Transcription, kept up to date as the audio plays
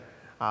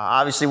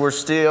Obviously, we're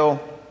still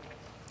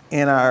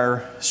in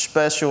our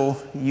special,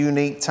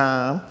 unique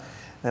time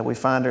that we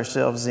find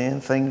ourselves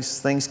in.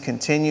 Things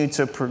continue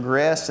to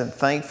progress and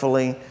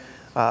thankfully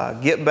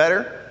get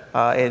better,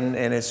 and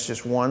it's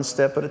just one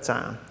step at a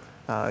time.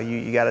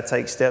 You got to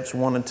take steps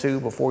 1 and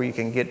 2 before you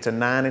can get to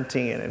 9 and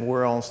 10, and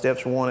we're on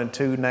steps 1 and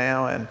 2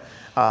 now, and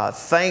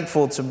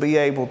thankful to be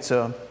able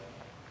to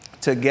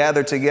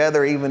gather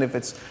together, even if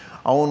it's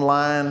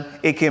online.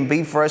 It can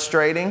be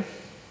frustrating,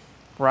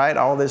 right?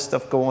 All this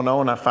stuff going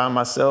on, I find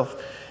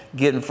myself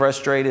getting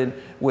frustrated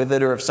with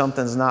it, or if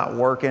something's not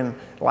working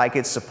like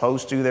it's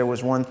supposed to. There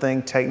was one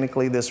thing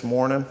technically this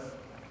morning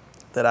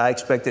that I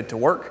expected to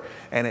work,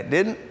 and it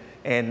didn't,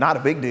 and not a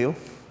big deal.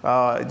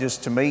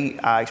 Just to me,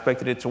 I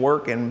expected it to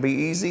work and be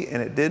easy,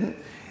 and it didn't,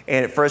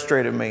 and it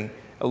frustrated me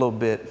a little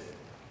bit.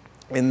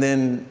 And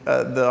then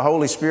the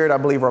Holy Spirit, I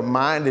believe,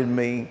 reminded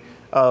me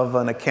of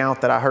an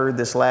account that I heard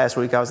this last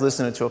week. I was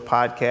listening to a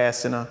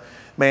podcast, and a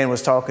man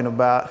was talking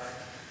about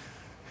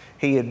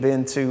he had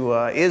been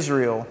to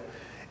Israel,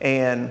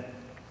 and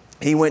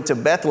he went to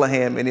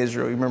Bethlehem in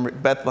Israel. You remember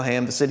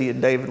Bethlehem, the city of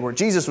David, where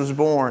Jesus was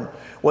born.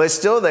 Well, it's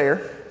still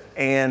there,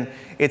 and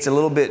it's a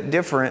little bit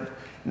different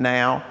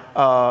now.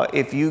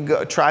 If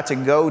you try to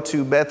go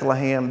to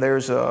Bethlehem,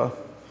 there's a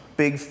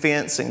big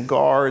fence and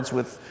guards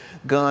with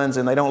guns,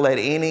 and they don't let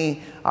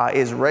any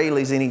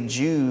Israelis, any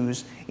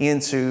Jews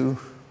into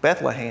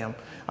Bethlehem.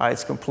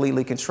 It's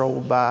completely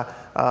controlled by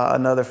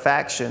another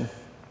faction.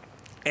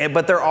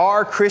 But there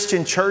are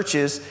Christian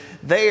churches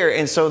there,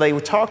 and so they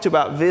talked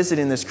about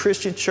visiting this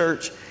Christian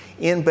church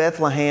in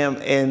Bethlehem,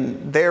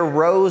 and their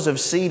rows of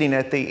seating,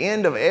 at the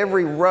end of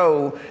every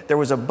row, there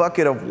was a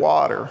bucket of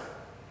water.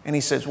 And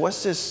he says,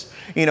 what's this?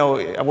 We're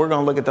going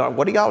to look at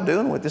what are y'all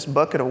doing with this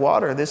bucket of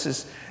water? This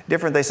is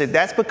different. They said,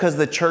 that's because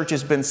the church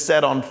has been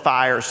set on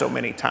fire so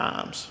many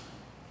times.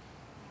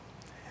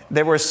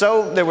 There was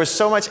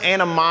so much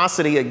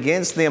animosity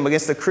against them,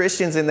 against the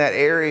Christians in that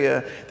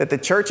area, that the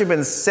church had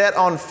been set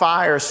on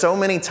fire so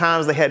many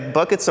times they had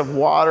buckets of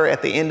water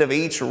at the end of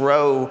each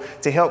row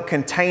to help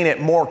contain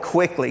it more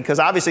quickly. Because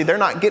obviously they're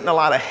not getting a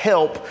lot of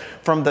help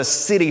from the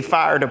city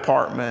fire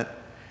department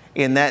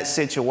in that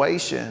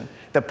situation.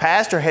 The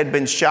pastor had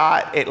been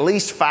shot at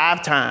least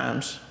 5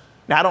 times.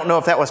 Now, I don't know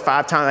if that was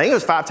 5 times. I think it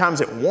was 5 times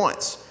at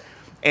once,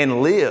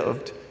 and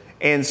lived.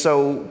 And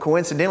so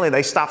coincidentally,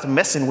 they stopped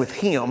messing with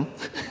him.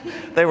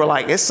 They were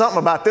like, it's something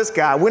about this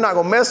guy we're not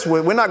going to mess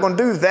with. We're not going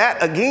to do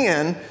that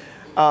again.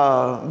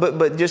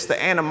 But just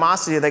the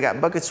animosity, they got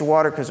buckets of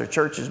water because their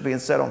church is being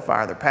set on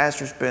fire. Their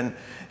pastor's been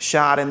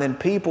shot. And then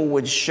people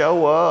would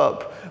show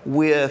up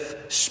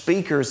with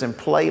speakers and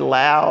play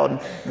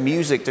loud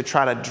music to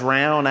try to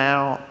drown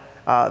out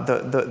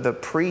the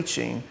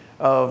preaching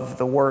of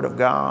the Word of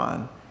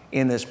God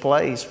in this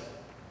place,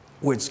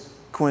 which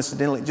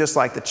coincidentally, just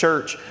like the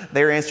church,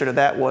 their answer to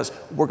that was,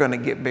 we're going to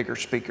get bigger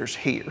speakers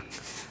here.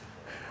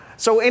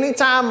 So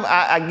anytime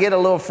I get a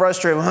little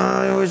frustrated,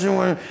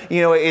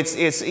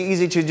 it's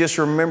easy to just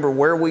remember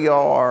where we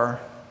are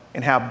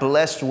and how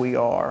blessed we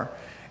are,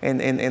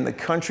 and the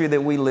country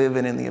that we live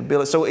in, and the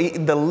ability. So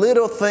the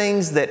little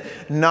things that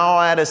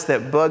gnaw at us,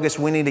 that bug us,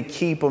 we need to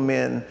keep them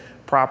in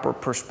proper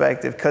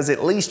perspective, because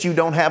at least you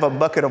don't have a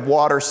bucket of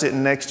water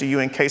sitting next to you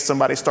in case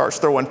somebody starts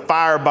throwing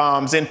fire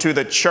bombs into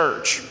the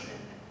church.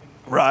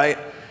 Right?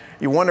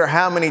 You wonder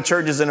how many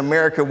churches in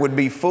America would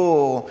be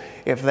full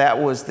if that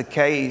was the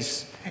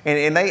case.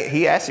 And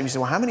he asked him, he said,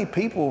 well, how many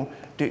people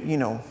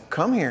do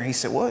come here? He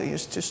said, well,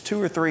 it's just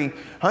 200 or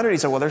 300. He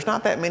said, well, there's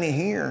not that many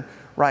here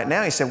right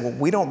now. He said, well,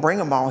 we don't bring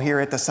them all here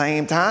at the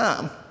same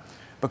time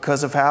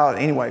because of how,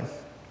 anyway,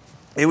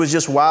 it was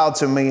just wild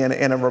to me,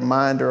 and a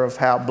reminder of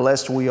how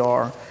blessed we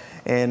are,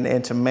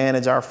 and to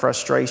manage our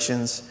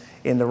frustrations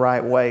in the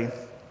right way.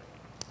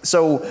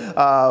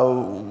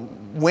 So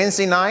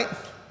Wednesday night,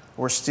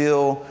 we're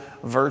still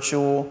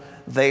virtual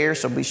there,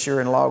 so be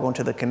sure and log on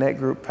to the Connect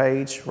Group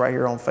page right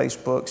here on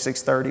Facebook,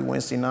 6:30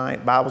 Wednesday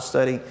night, Bible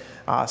study.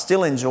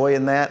 Still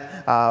enjoying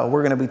that.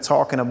 We're going to be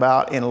talking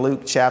about in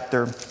Luke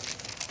chapter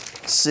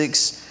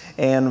 6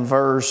 and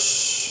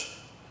verse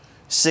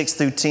 6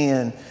 through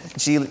 10,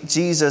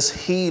 Jesus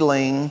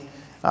healing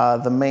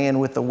the man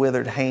with the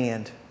withered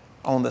hand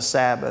on the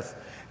Sabbath.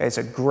 It's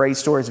a great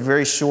story. It's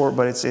very short,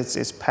 but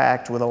it's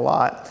packed with a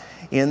lot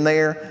in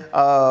there.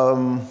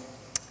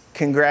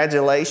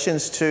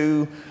 Congratulations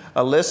to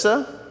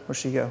Alyssa. Where'd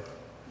she go?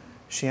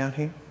 Is she out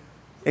here?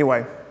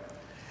 Anyway,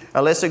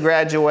 Alyssa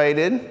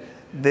graduated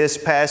this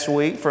past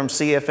week from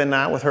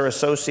CFNI with her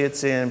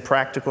associates in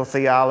practical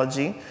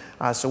theology.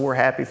 So we're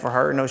happy for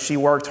her. I know she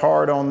worked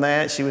hard on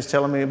that. She was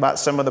telling me about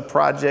some of the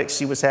projects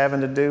she was having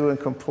to do and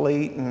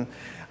complete, and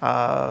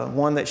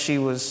one that she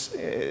was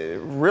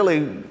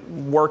really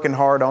working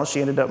hard on. She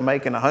ended up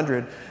making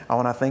 100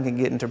 on, I think, and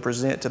getting to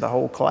present to the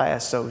whole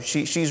class. So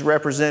she's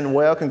representing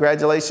well.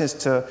 Congratulations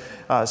to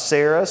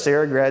Sarah.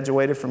 Sarah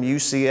graduated from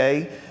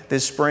UCA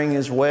this spring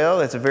as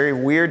well. It's a very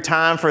weird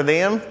time for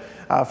them,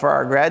 for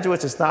our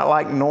graduates. It's not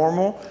like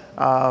normal,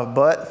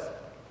 but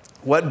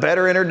what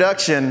better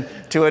introduction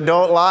to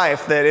adult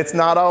life, that it's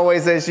not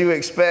always as you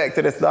expect,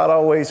 that it's not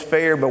always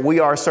fair, but we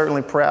are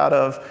certainly proud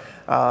of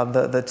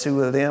the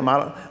two of them. I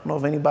don't know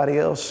of anybody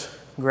else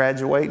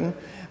graduating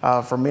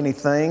from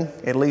anything,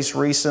 at least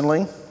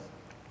recently,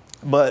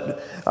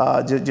 but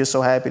just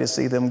so happy to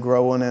see them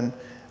growing and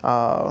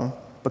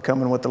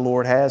becoming what the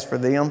Lord has for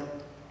them.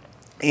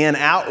 In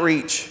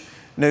outreach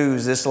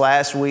news, this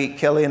last week,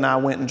 Kelly and I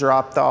went and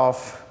dropped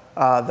off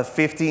the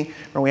 50,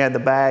 when we had the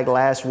bag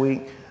last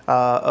week,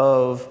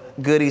 of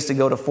goodies to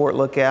go to Fort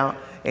Lookout.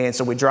 And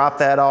so we dropped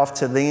that off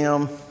to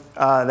them.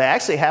 They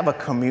actually have a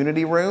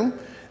community room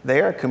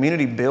there, a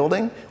community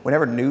building. We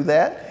never knew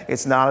that.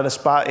 It's not at a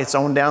spot, it's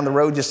on down the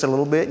road just a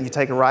little bit, and you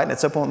take a right and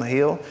it's up on the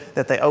hill,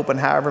 that they open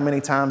however many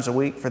times a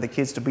week for the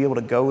kids to be able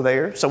to go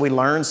there. So we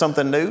learned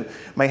something new,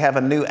 may have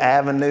a new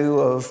avenue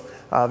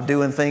of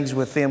doing things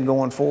with them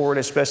going forward,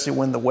 especially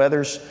when the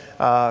weather's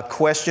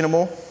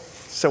questionable.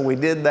 So we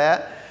did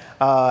that,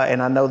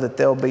 and I know that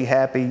they'll be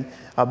happy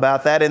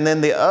about that. And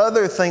then the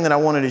other thing that I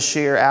wanted to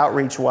share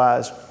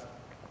outreach-wise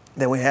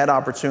that we had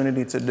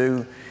opportunity to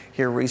do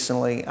here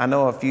recently, I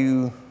know a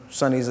few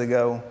Sundays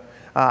ago,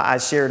 I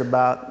shared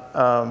about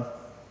a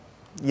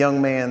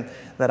young man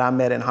that I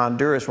met in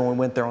Honduras when we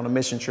went there on a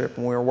mission trip,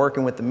 and we were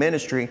working with the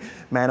ministry,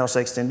 Manos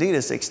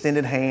Extendidos,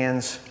 Extended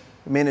Hands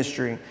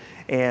Ministry.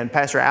 And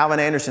Pastor Alvin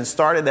Anderson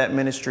started that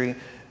ministry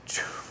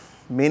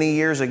many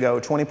years ago,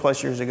 20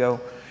 plus years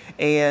ago.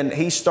 And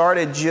he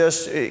started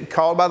just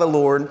called by the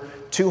Lord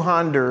to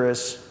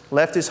Honduras,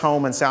 left his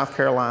home in South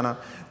Carolina,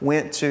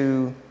 went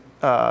to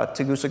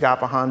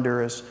Tegucigalpa,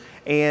 Honduras,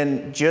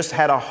 and just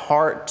had a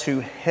heart to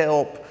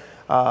help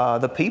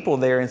the people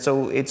there. And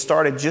so it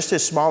started just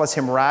as small as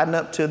him riding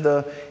up to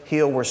the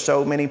hill where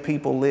so many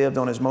people lived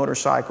on his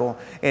motorcycle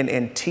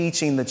and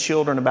teaching the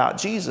children about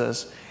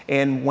Jesus.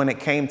 And when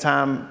it came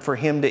time for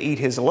him to eat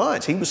his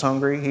lunch, he was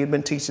hungry. He had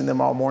been teaching them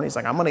all morning. He's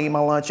like, I'm going to eat my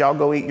lunch. Y'all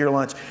go eat your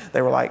lunch.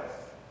 They were like,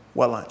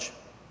 what lunch?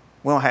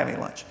 We don't have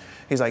any lunch.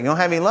 He's like, you don't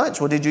have any lunch?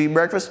 Well, did you eat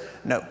breakfast?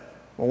 No.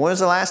 Well, when was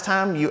the last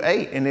time you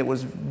ate? And it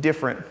was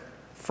different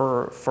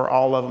for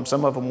all of them.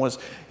 Some of them was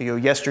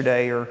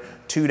yesterday or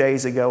 2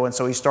 days ago. And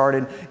so he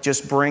started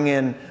just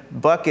bringing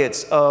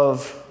buckets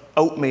of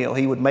oatmeal.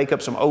 He would make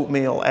up some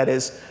oatmeal at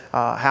his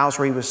house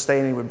where he was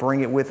staying. He would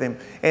bring it with him.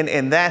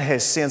 And that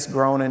has since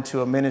grown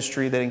into a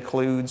ministry that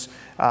includes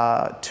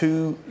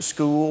 2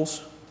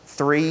 schools,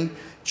 3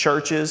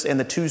 churches, and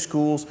the 2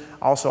 schools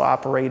also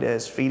operate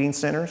as feeding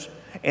centers.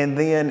 And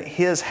then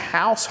his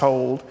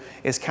household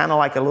is kind of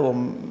like a little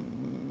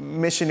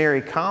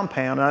missionary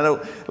compound. And I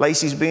know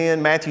Lacey's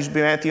been, Matthew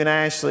and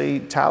Ashley,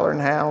 Tyler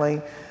and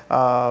Hallie,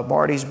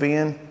 Marty's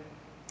been.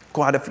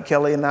 Quite a few,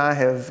 Kelly and I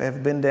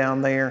have been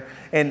down there.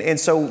 And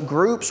so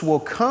groups will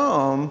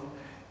come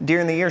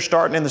during the year,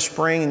 starting in the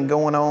spring and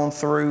going on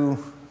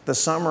through the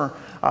summer.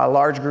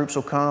 Large groups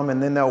will come,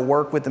 and then they'll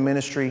work with the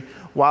ministry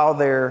while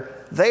they're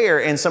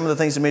there. And some of the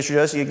things the ministry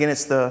does, again,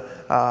 it's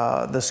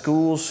the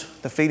schools,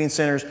 the feeding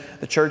centers,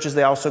 the churches.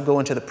 They also go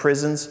into the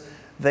prisons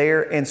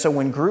there. And so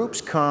when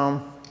groups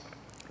come,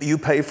 you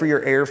pay for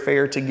your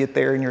airfare to get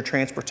there and your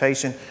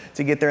transportation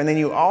to get there. And then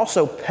you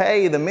also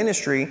pay the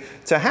ministry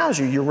to house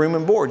you, your room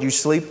and board. You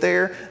sleep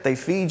there, they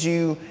feed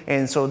you.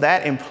 And so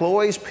that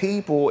employs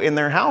people in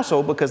their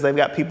household because they've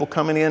got people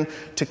coming in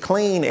to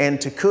clean and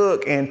to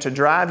cook and to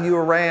drive you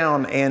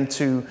around and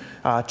to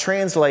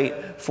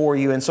translate for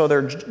you. And so there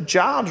are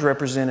jobs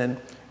represented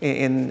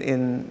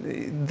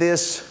in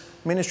this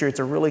ministry. It's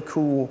a really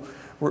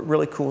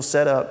cool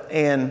setup.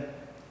 And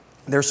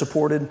they're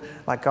supported,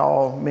 like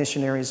all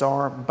missionaries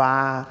are,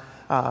 by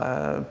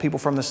people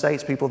from the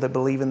States, people that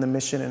believe in the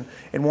mission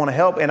and want to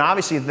help. And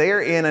obviously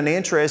they're in an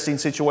interesting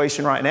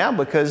situation right now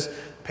because the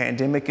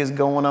pandemic is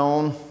going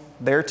on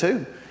there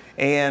too.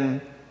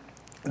 And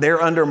they're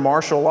under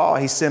martial law.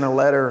 He sent a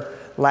letter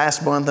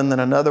last month and then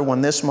another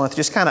one this month,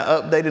 just kind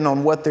of updating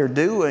on what they're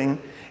doing.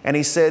 And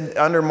he said,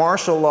 under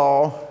martial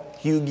law,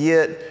 you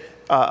get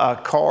a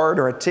card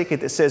or a ticket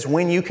that says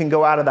when you can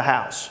go out of the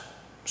house.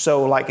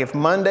 So like if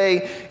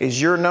Monday is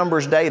your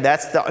numbers day,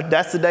 that's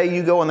the day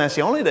you go and that's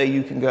the only day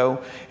you can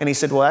go. And he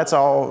said, well, that's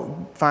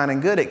all fine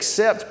and good,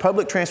 except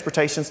public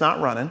transportation's not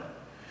running.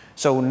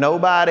 So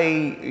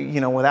nobody,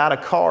 without a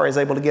car is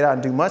able to get out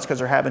and do much because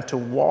they're having to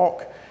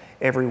walk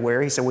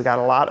everywhere. He said, we got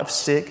a lot of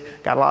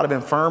sick, got a lot of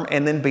infirm.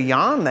 And then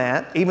beyond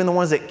that, even the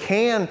ones that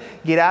can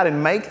get out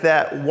and make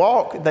that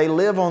walk, they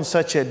live on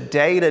such a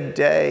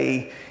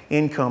day-to-day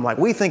income. Like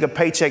we think of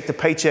paycheck to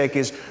paycheck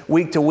is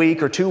week to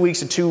week or 2 weeks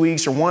to 2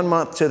 weeks or 1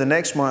 month to the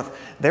next month.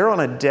 They're on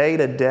a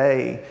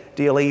day-to-day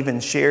deal. He even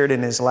shared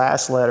in his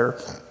last letter.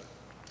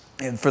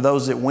 And for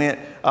those that went,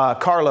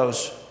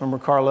 Carlos,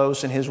 remember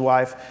Carlos and his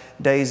wife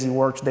Daisy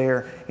worked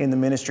there in the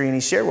ministry, and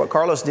he shared what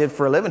Carlos did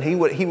for a living.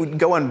 He would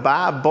go and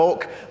buy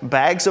bulk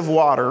bags of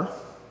water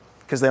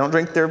because they don't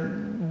drink their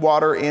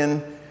water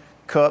in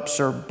cups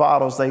or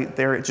bottles.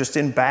 They're just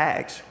in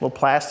bags, little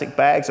plastic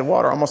bags of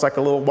water, almost like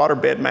a little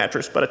waterbed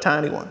mattress, but a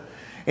tiny one.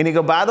 And he'd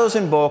go buy those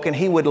in bulk, and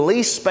he would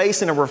lease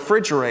space in a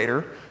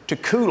refrigerator to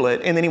cool it,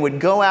 and then he would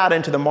go out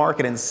into the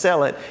market and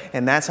sell it,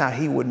 and that's how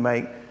he would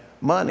make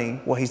money.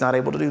 Well, he's not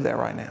able to do that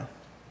right now.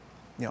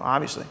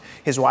 Obviously.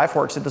 His wife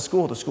works at the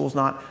school. The school's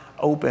not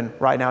open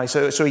right now.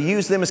 So he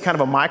used them as kind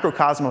of a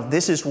microcosm of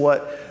this is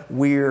what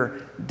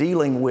we're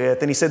dealing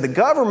with. And he said the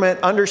government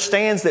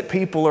understands that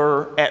people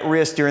are at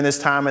risk during this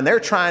time and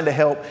they're trying to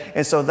help.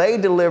 And so they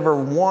deliver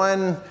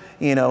one,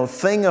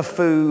 thing of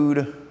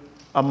food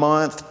a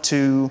month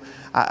to,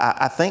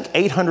 I think,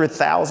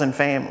 800,000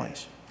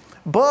 families.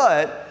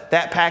 But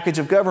that package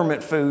of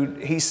government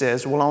food, he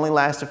says, will only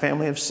last a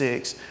family of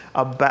 6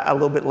 about a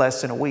little bit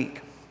less than a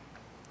week.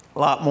 A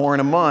lot more in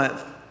a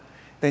month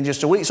than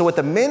just a week. So what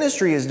the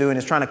ministry is doing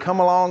is trying to come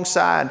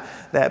alongside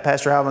that.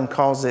 Pastor Alvin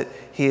calls it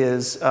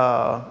his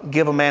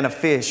Give a Man a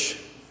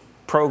Fish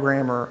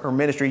program or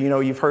ministry.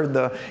 You've heard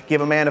the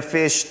give a man a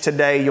fish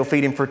today, you'll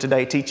feed him for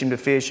today, teach him to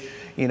fish,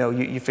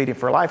 you feed him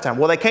for a lifetime.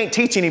 Well, they can't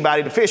teach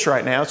anybody to fish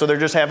right now, so they're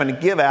just having to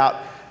give out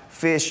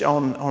fish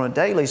on a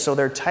daily. So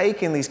they're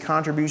taking these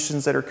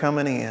contributions that are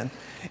coming in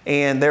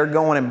and they're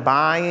going and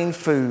buying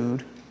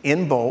food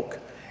in bulk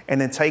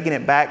and then taking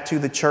it back to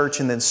the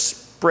church and then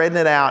spreading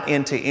it out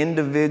into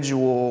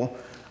individual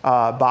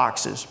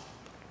boxes.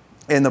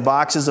 And the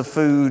boxes of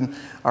food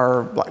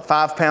are like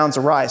 5 pounds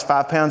of rice,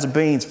 5 pounds of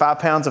beans, 5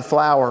 pounds of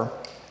flour,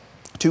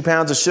 2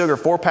 pounds of sugar,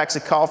 4 packs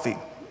of coffee,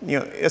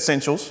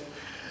 essentials.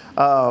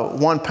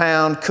 1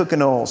 pound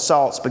cooking oil,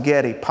 salt,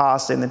 spaghetti,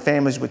 pasta, and then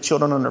families with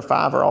children under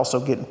 5 are also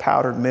getting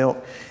powdered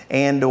milk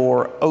and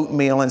or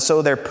oatmeal. And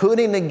so they're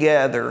putting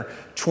together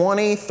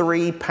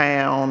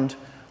 23-pound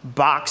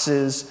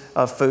boxes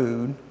of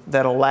food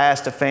that'll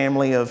last a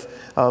family of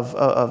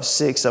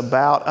 6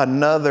 about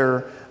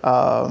another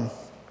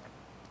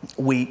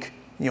week,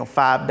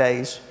 5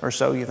 days or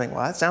so. You think,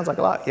 well, that sounds like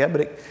a lot. Yeah,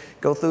 but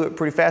go through it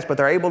pretty fast. But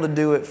they're able to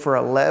do it for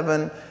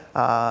 $11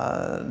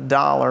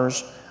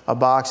 a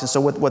box. And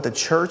so what the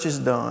church has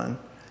done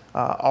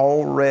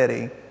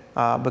already,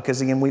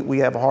 because again, we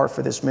have a heart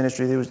for this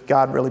ministry.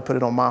 God really put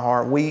it on my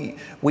heart.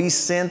 We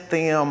sent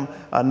them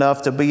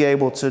enough to be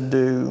able to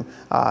do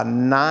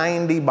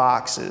 90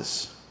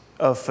 boxes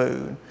of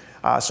food.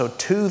 So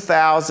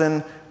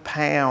 2,000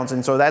 pounds.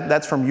 And so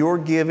that's from your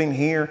giving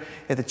here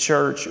at the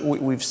church.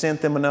 We've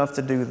sent them enough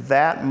to do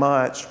that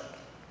much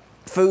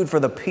food for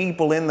the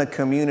people in the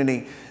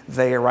community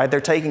there, right? They're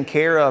taking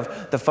care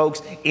of the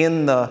folks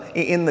in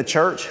the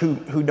church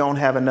who don't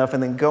have enough,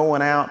 and then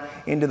going out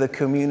into the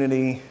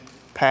community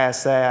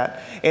past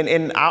that.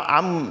 And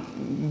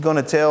I'm going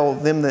to tell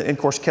them that, of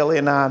course, Kelly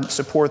and I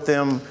support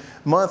them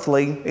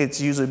monthly. It's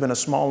usually been a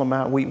small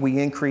amount. We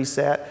increased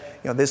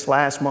that, this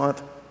last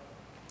month.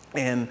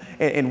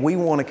 And we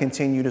want to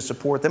continue to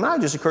support them. I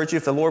just encourage you,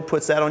 if the Lord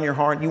puts that on your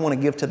heart, you want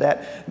to give to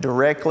that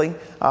directly.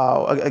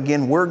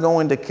 Again, we're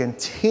going to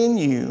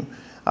continue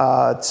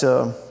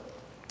to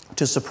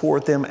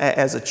support them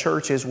as a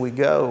church as we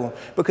go.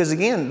 Because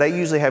again, they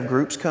usually have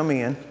groups come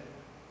in.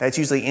 That's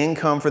usually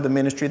income for the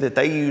ministry that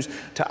they use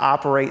to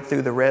operate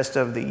through the rest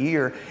of the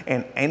year.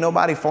 And ain't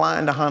nobody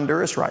flying to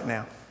Honduras right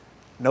now.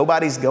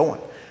 Nobody's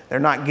going. They're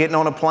not getting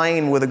on a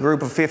plane with a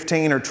group of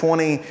 15 or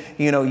 20,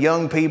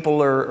 young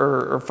people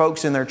or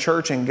folks in their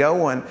church and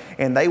going,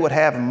 and they would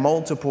have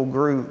multiple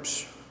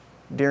groups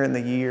during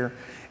the year.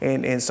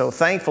 And so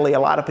thankfully, a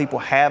lot of people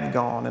have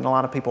gone, and a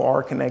lot of people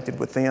are connected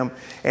with them.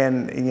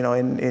 And,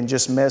 in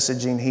just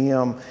messaging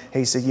him,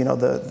 he said,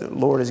 the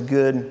Lord is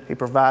good. He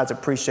provides.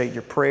 Appreciate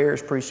your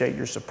prayers, appreciate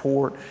your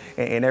support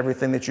and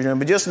everything that you're doing.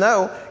 But just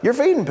know, you're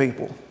feeding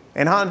people.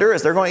 In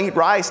Honduras, they're going to eat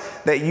rice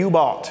that you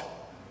bought,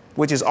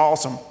 which is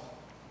awesome.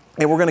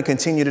 And we're going to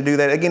continue to do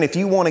that. Again, if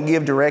you want to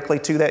give directly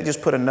to that,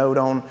 just put a note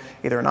on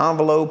either an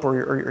envelope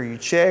or your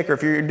check. Or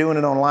if you're doing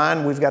it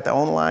online, we've got the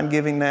online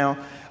giving now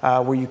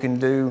where you can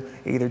do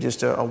either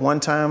just a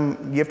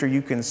one-time gift, or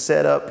you can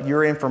set up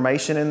your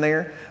information in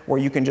there where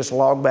you can just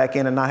log back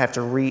in and not have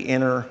to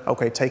re-enter,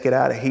 okay, take it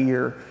out of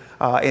here.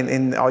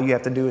 And all you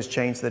have to do is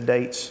change the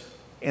dates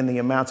and the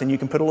amounts, and you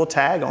can put a little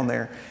tag on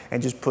there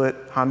and just put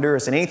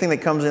Honduras, and anything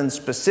that comes in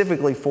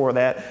specifically for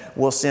that,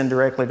 we'll send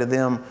directly to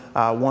them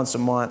once a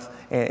month.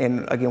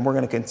 And again, we're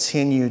going to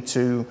continue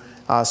to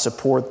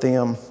support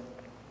them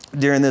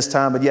during this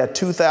time. But yeah,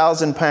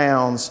 2,000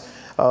 pounds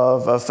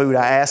of food.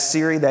 I asked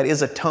Siri, that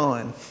is a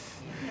ton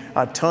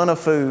of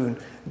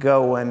food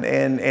going.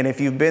 And if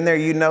you've been there,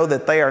 you know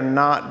that they are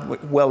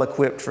not well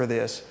equipped for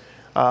this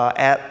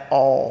at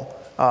all.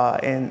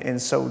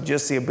 And so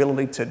just the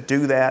ability to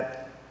do that,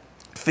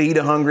 feed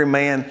a hungry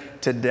man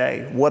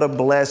today. What a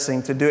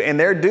blessing to do. And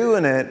they're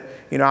doing it.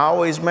 I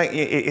always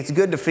it's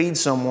good to feed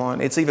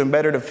someone. It's even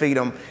better to feed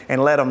them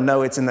and let them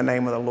know it's in the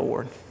name of the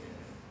Lord.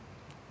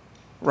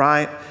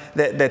 Right?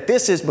 That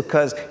this is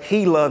because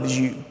He loves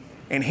you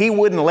and He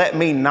wouldn't let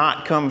me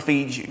not come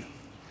feed you.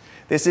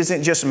 This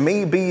isn't just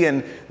me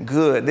being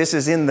good. This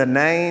is in the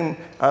name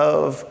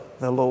of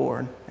the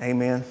Lord.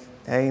 Amen.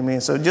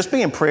 Amen. So just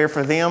be in prayer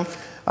for them.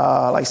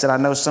 Like I said, I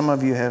know some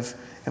of you have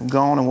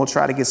gone, and we'll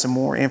try to get some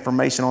more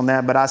information on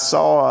that. But I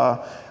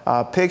saw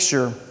a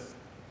picture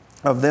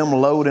of them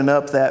loading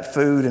up that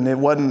food, and it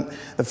wasn't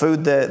the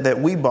food that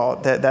we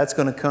bought. That's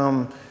going to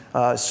come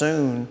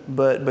soon.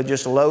 But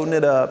just loading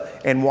it up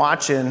and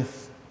watching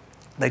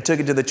They took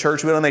it to the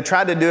church building. They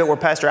tried to do it where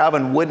Pastor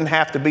Alvin wouldn't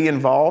have to be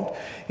involved.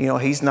 You know,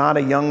 he's not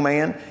a young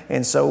man.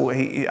 And so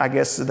I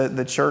guess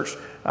the church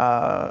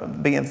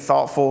being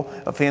thoughtful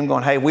of him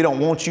going, hey, we don't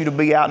want you to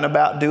be out and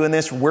about doing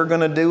this. We're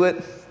going to do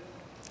it.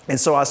 And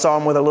so I saw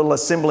them with a little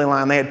assembly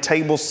line. They had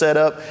tables set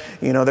up.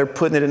 You know, they're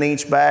putting it in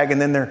each bag, and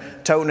then they're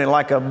toting it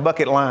like a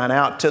bucket line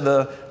out to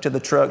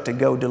the truck to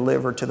go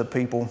deliver to the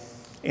people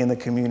in the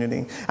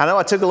community. I know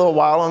I took a little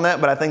while on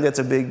that, but I think that's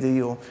a big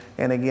deal.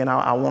 And again,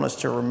 I want us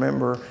to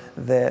remember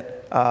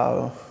that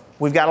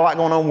we've got a lot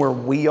going on where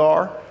we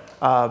are,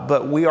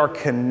 but we are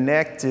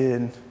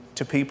connected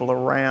to people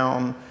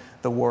around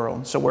the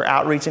world. So we're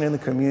outreaching in the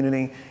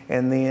community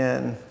and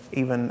then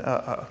even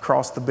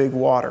across the big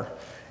water.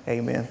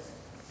 Amen.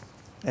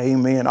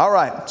 Amen. All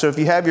right. So if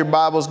you have your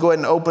Bibles, go ahead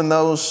and open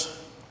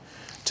those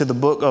to the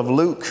book of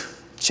Luke,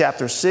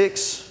 chapter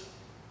 6.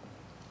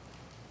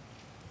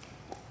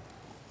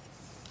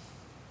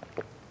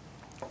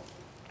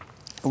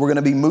 We're going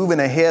to be moving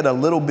ahead a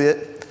little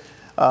bit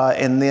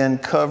and then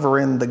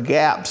covering the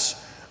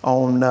gaps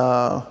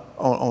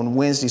on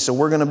Wednesday. So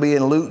we're going to be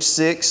in Luke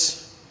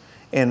 6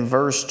 and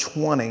verse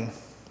 20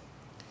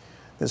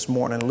 this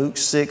morning. Luke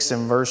 6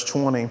 and verse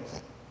 20.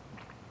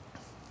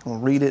 We'll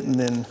read it and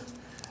then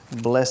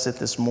bless it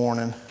this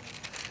morning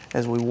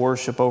as we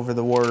worship over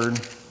the word.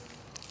 It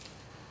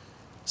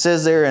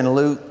says there in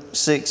Luke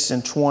 6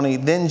 and 20,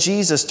 then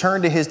Jesus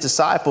turned to his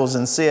disciples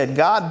and said,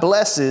 God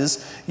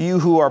blesses you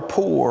who are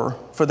poor,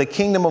 for the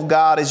kingdom of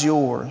God is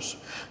yours.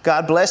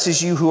 God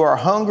blesses you who are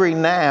hungry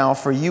now,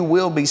 for you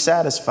will be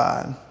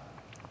satisfied.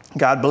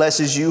 God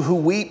blesses you who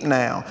weep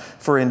now,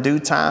 for in due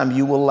time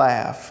you will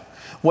laugh.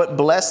 What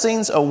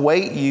blessings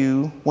await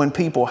you when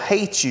people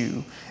hate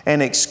you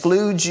and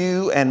exclude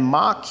you and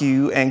mock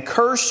you and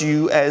curse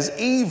you as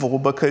evil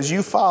because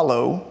you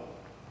follow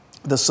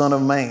the Son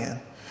of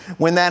Man.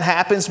 When that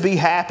happens, be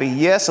happy.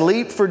 Yes,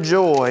 leap for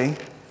joy,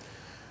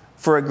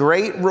 for a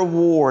great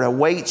reward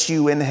awaits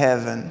you in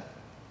heaven.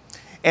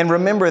 And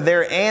remember,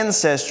 their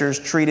ancestors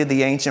treated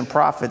the ancient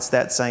prophets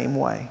that same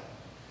way.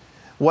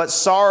 What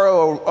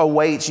sorrow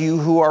awaits you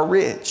who are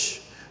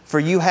rich, for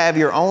you have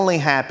your only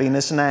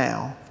happiness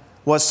now.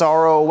 What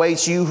sorrow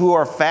awaits you who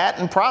are fat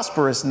and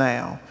prosperous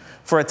now,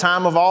 for a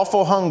time of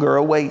awful hunger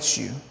awaits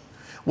you.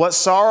 What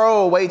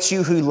sorrow awaits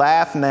you who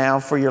laugh now,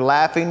 for your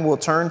laughing will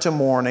turn to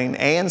mourning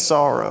and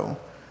sorrow.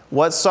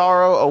 What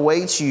sorrow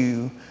awaits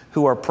you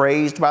who are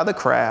praised by the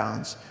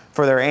crowds,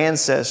 for their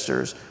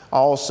ancestors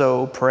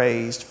also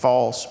praised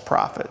false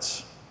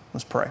prophets.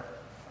 Let's pray.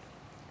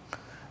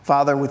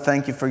 Father, we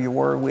thank you for your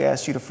word. We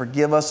ask you to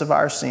forgive us of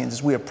our sins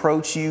as we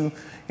approach you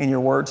in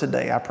your word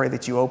today. I pray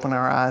that you open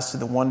our eyes to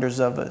the wonders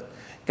of it.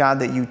 God,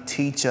 that you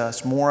teach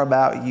us more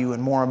about you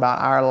and more about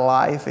our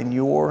life and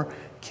your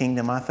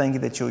kingdom. I thank you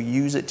that you'll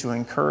use it to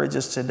encourage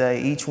us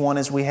today, each one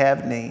as we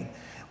have need.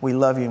 We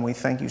love you and we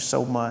thank you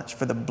so much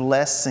for the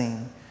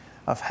blessing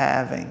of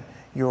having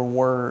your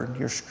word,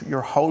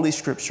 your holy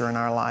scripture in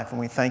our life. And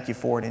we thank you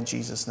for it in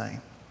Jesus'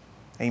 name.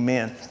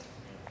 Amen.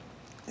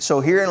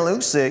 So here in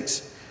Luke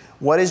 6,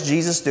 what is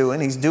Jesus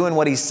doing? He's doing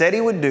what he said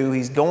he would do.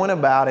 He's going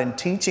about and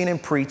teaching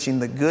and preaching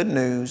the good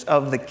news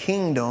of the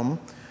kingdom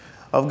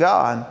of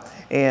God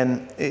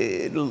and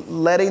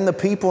letting the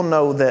people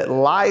know that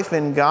life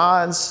in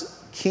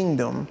God's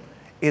kingdom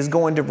is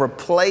going to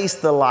replace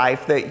the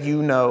life that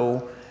you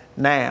know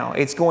now.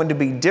 It's going to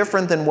be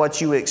different than what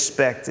you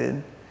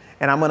expected.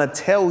 And I'm going to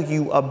tell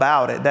you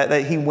about it,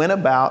 that he went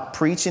about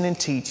preaching and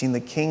teaching the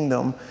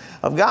kingdom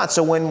of God.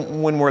 So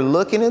when we're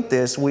looking at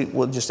this,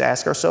 we'll just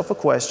ask ourselves a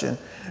question.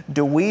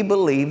 Do we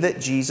believe that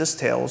Jesus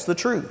tells the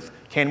truth?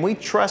 Can we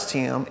trust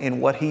him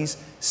in what he's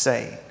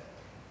saying?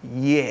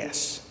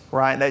 Yes.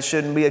 Right? That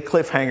shouldn't be a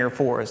cliffhanger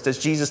for us. Does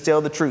Jesus tell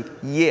the truth?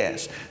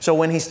 Yes. So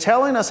when he's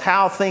telling us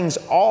how things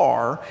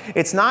are,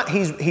 it's not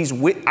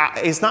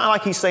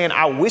like he's saying,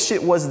 I wish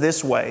it was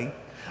this way,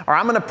 or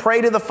I'm going to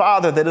pray to the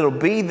Father that it'll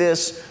be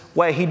this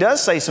way. He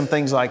does say some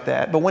things like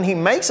that. But when he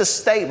makes a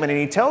statement and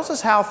he tells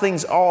us how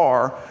things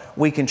are,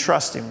 we can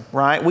trust him,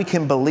 right? We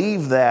can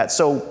believe that.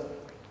 So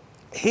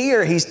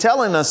here he's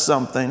telling us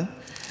something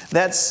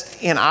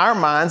that's in our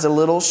minds a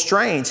little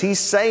strange. He's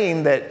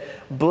saying that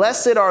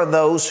blessed are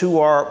those who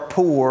are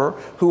poor,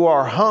 who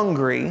are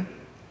hungry,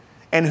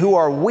 and who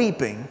are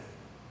weeping.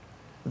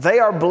 They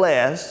are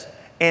blessed.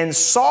 And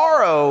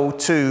sorrow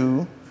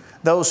to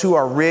those who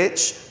are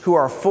rich, who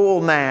are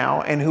full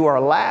now, and who are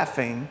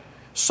laughing.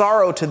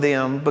 Sorrow to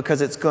them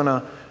because it's going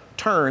to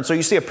turn. So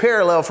you see a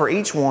parallel for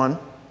each one.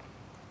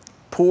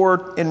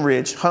 Poor and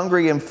rich,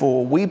 hungry and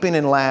full, weeping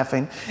and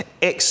laughing,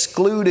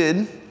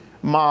 excluded,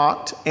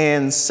 mocked,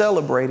 and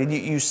celebrated.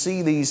 You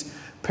see these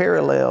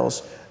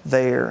parallels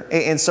there.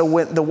 And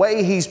so the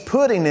way he's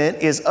putting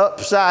it is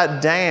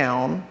upside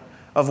down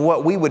of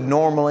what we would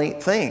normally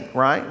think,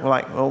 right? We're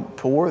like, oh,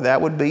 poor, that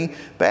would be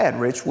bad.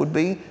 Rich would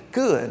be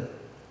good.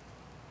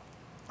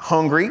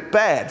 Hungry,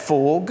 bad.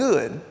 Full,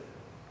 good.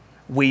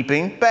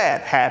 Weeping, bad.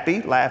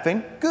 Happy,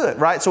 laughing, good,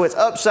 right? So it's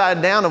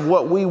upside down of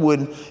what we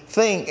would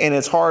think, and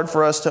it's hard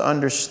for us to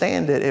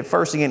understand it at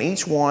first. Again,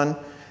 each one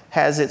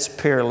has its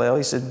parallel.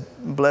 He said,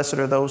 blessed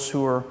are those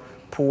who are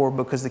poor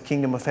because the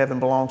kingdom of heaven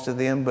belongs to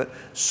them, but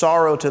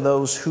sorrow to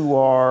those who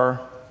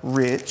are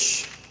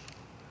rich.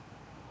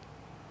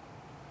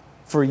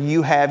 For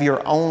you have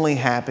your only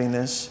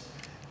happiness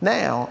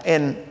now.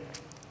 And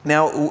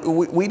now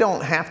we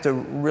don't have to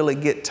really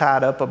get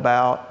tied up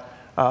about,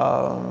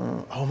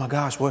 oh my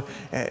gosh,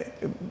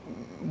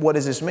 what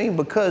does this mean?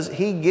 Because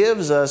he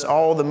gives us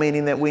all the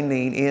meaning that we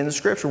need in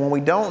Scripture. When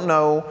we don't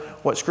know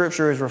what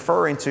Scripture is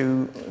referring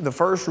to, the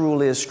first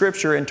rule is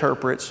Scripture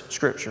interprets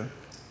Scripture,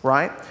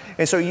 right?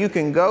 And so you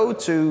can go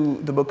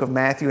to the book of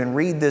Matthew and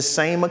read this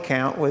same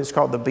account, what is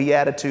called the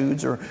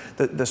Beatitudes or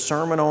the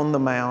Sermon on the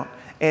Mount.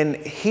 And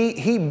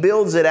he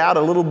builds it out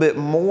a little bit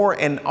more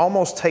and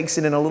almost takes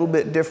it in a little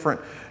bit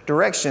different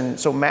direction.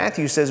 So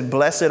Matthew says,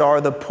 blessed are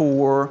the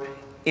poor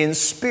in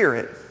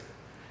spirit.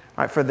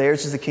 Right, for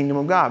theirs is the kingdom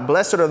of God.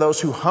 Blessed are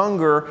those who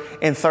hunger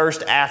and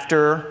thirst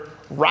after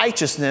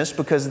righteousness,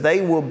 because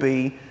they will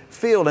be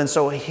filled. And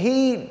so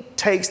he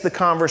takes the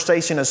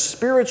conversation a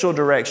spiritual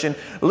direction.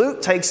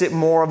 Luke takes it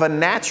more of a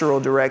natural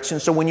direction.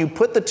 So when you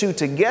put the two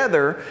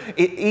together,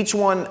 each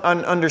one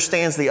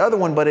understands the other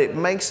one, but it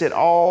makes it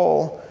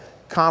all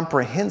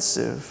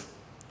comprehensive.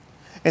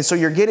 And so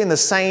you're getting the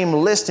same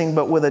listing,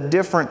 but with a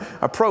different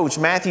approach.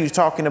 Matthew's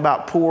talking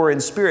about poor in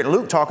spirit.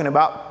 Luke talking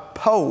about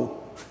po.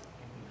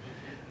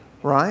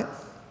 Right?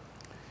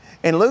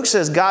 And Luke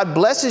says, God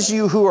blesses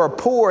you who are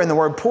poor. And the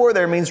word poor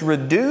there means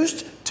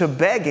reduced to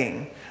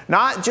begging.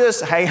 Not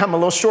just, hey, I'm a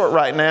little short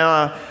right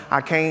now.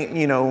 I can't,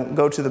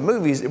 go to the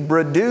movies.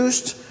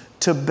 Reduced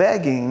to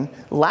begging,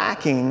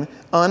 lacking,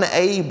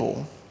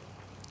 unable.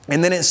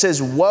 And then it says,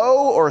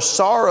 woe or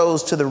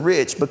sorrows to the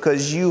rich,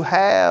 because you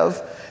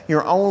have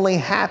your only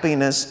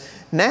happiness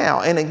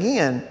now. And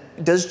again,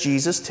 does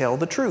Jesus tell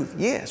the truth?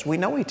 Yes, we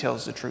know he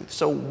tells the truth.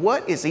 So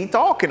what is he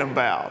talking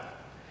about?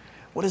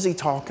 What is he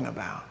talking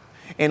about?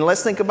 And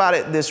let's think about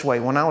it this way.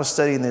 When I was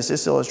studying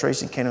this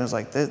illustration came, I was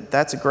like,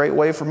 that's a great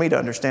way for me to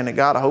understand it.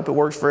 God, I hope it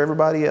works for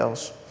everybody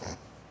else.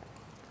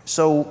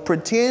 So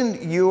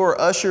pretend you're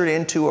ushered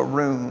into a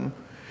room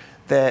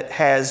that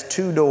has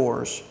two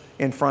doors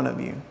in front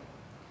of you.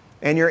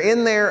 And you're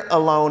in there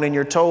alone and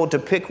you're told to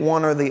pick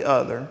one or the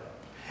other.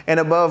 And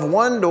above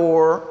one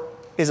door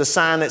is a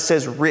sign that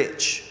says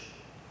rich.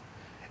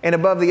 And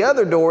above the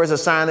other door is a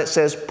sign that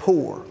says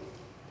poor.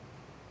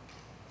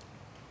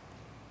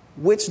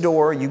 Which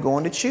door are you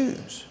going to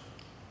choose?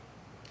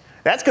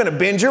 That's going to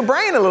bend your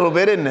brain a little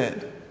bit, isn't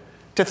it?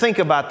 To think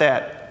about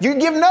that. You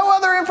give no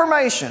other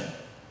information.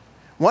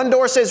 One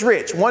door says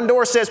rich, one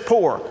door says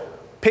poor.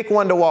 Pick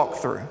one to walk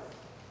through.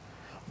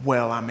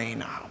 Well,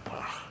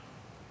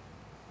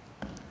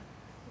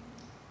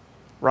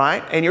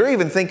 right? And you're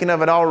even thinking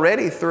of it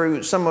already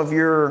through some of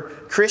your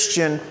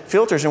Christian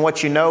filters and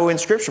what you know in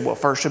Scripture. Well,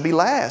 first should be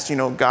last.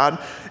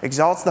 God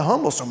exalts the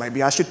humble, so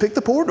maybe I should pick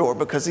the poor door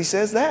because he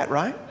says that,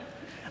 right?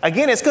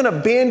 Again, it's going to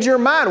bend your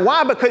mind.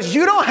 Why? Because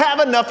you don't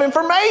have enough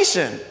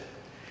information.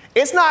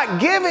 It's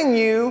not giving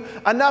you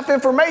enough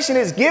information.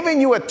 It's giving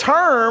you a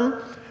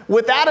term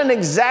without an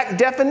exact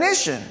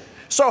definition.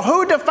 So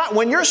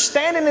when you're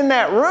standing in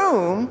that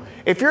room,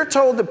 if you're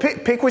told to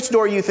pick which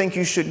door you think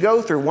you should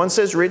go through, one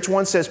says rich,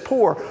 one says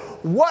poor,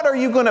 what are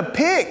you going to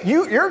pick?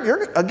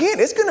 Again,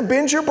 it's going to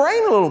bend your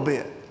brain a little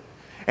bit.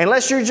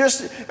 Unless you're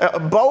just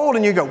bold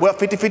and you go, well,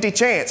 50-50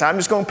 chance. I'm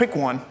just going to pick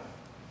one,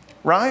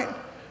 right?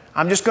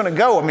 I'm just going to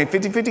go.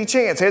 50-50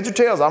 chance, heads or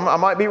tails. I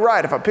might be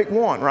right if I pick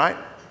one, right?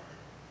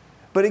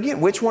 But again,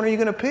 which one are you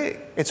going to pick?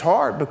 It's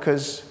hard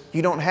because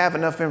you don't have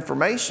enough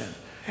information.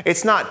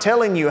 It's not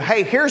telling you,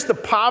 hey, here's the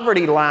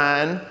poverty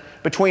line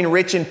between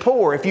rich and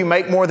poor. If you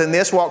make more than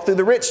this, walk through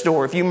the rich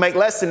door. If you make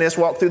less than this,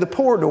 walk through the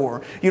poor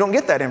door. You don't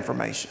get that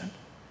information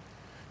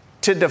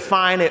to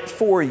define it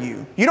for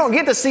you. You don't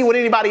get to see what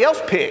anybody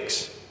else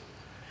picks.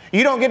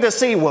 You don't get to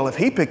see, well, if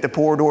he picked the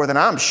poor door, then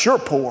I'm sure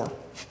poor.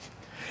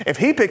 If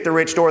he picked the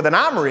rich door, then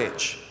I'm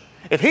rich.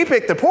 If he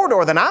picked the poor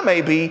door, then I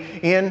may be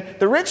in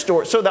the rich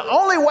door. So the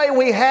only way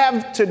we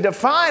have to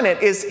define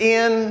it is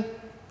in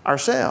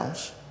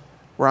ourselves,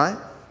 right?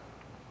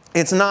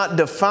 It's not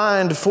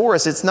defined for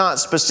us. It's not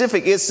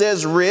specific. It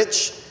says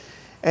rich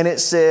and it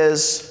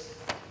says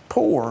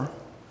poor.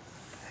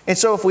 And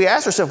so if we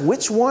ask ourselves,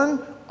 which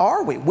one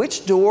are we?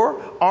 Which door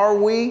are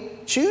we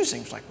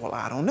choosing? It's like, well,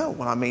 I don't know.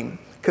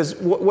 Because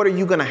what are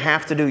you going to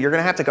have to do? You're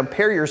going to have to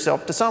compare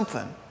yourself to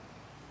something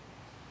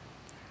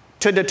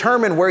to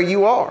determine where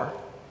you are.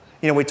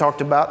 We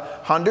talked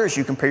about Honduras.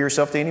 You compare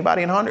yourself to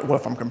anybody in Honduras. Well,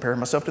 if I'm comparing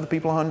myself to the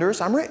people in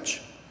Honduras, I'm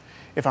rich.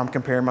 If I'm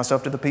comparing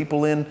myself to the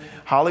people in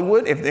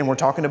Hollywood, and we're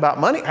talking about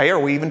money, hey, are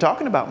we even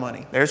talking about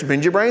money? There's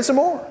bend your brain some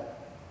more.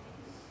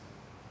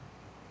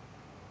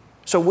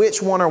 So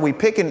which one are we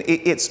picking?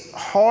 It's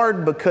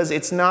hard because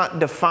it's not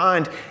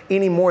defined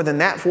any more than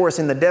that for us,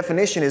 and the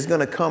definition is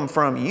going to come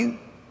from you.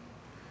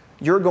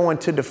 You're going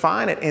to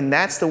define it, and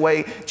that's the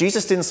way.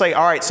 Jesus didn't say,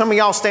 all right, some of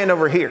y'all stand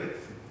over here.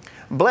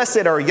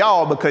 Blessed are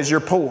y'all because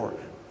you're poor.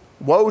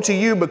 Woe to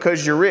you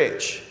because you're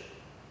rich.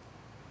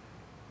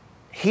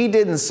 He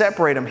didn't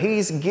separate them.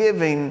 He's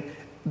giving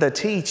the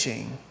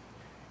teaching.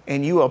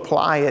 and you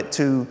apply it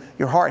to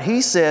your heart.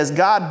 He says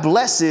God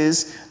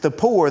blesses the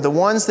poor, the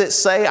ones that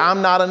say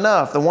I'm not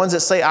enough, the ones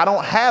that say I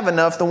don't have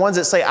enough, the ones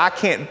that say I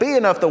can't be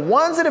enough, the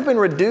ones that have been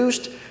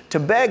reduced to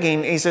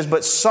begging. He says,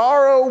 but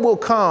sorrow will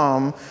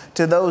come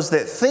to those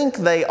that think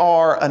they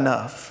are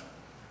enough.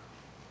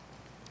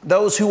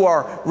 Those who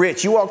are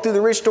rich. You walk through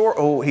the rich door,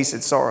 oh, he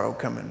said, sorrow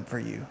coming for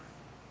you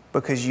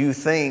because you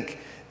think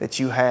that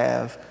you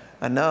have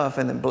enough.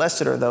 And then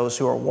blessed are those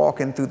who are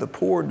walking through the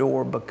poor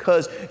door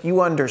because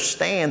you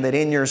understand that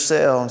in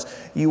yourselves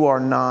you are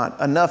not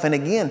enough. And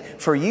again,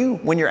 for you,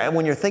 when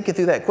you're thinking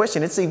through that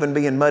question, it's even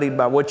being muddied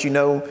by what you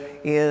know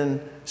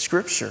in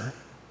Scripture.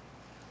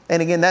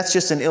 And again, that's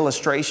just an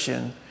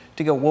illustration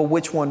to go, well,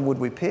 which one would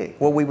we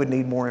pick? Well, we would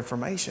need more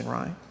information,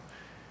 right?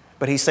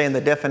 But he's saying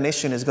the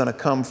definition is going to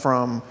come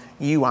from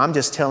you. I'm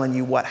just telling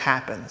you what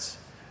happens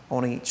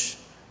on each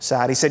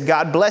side. He said,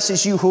 God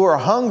blesses you who are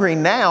hungry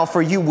now,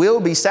 for you will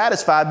be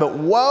satisfied. But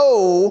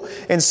woe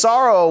and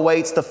sorrow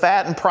awaits the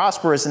fat and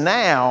prosperous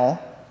now,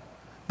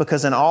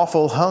 because an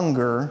awful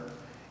hunger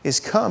is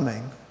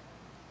coming.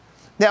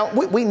 Now,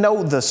 we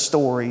know the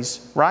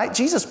stories, right?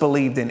 Jesus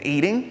believed in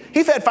eating.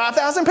 He fed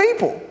 5,000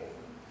 people.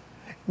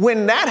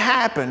 When that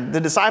happened, the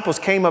disciples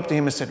came up to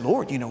him and said,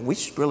 Lord, we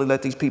should really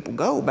let these people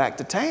go back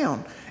to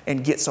town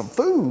and get some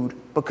food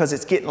because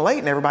it's getting late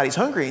and everybody's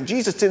hungry. And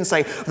Jesus didn't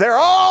say, they're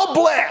all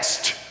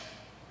blessed.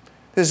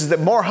 This is the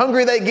more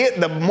hungry they get,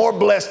 the more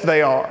blessed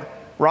they are,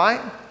 right?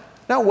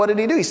 No, what did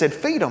he do? He said,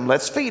 feed them.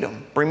 Let's feed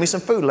them. Bring me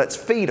some food. Let's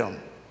feed them.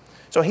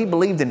 So he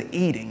believed in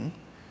eating,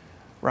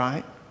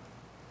 right?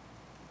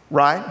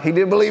 Right? He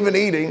did believe in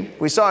eating.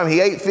 We saw him. He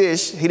ate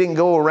fish. He didn't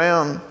go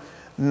around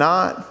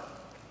not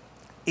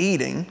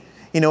eating.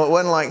 It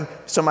wasn't like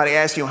somebody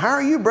asked you, how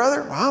are you,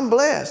 brother? Well, I'm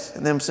blessed.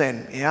 And them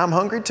saying, yeah, I'm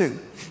hungry too.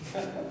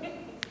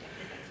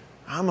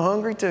 I'm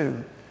hungry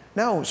too.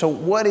 No. So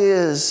what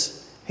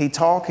is he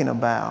talking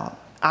about?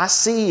 I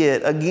see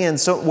it again.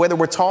 So whether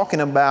we're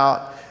talking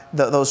about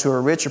those who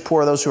are rich or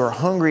poor, those who are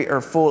hungry or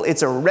full,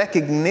 it's a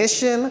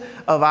recognition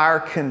of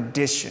our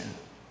condition.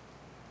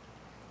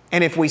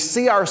 And if we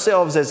see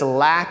ourselves as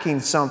lacking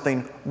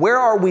something, where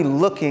are we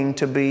looking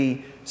to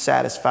be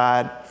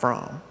satisfied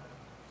from?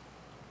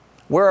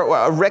 We're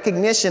a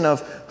recognition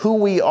of who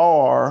we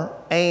are,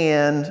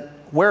 and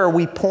where are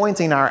we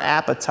pointing our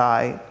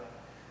appetite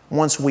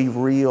once we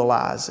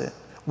realize it?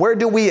 Where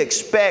do we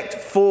expect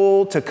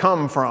full to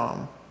come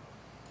from?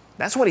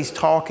 That's what he's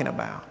talking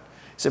about.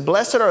 He said,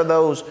 blessed are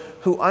those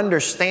who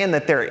understand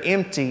that they're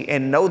empty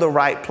and know the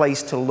right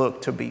place to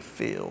look to be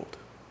filled.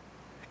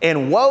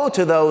 And woe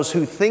to those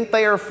who think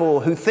they are full,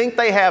 who think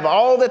they have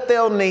all that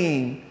they'll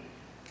need,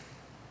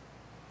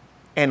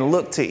 and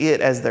look to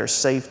it as their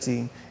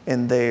safety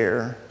and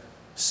their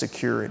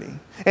security.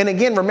 And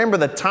again, remember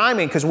the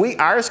timing, because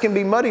ours can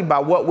be muddied by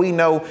what we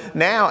know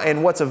now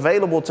and what's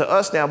available to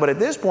us now. But at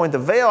this point, the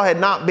veil had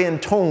not been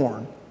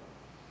torn.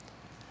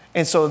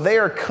 And so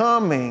they're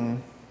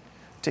coming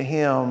to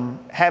him,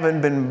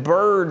 having been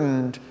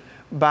burdened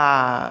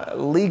by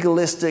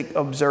legalistic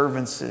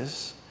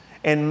observances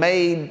and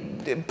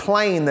made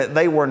plain that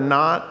they were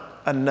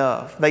not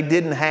enough. They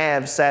didn't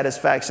have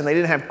satisfaction. They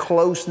didn't have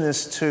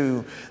closeness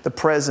to the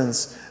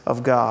presence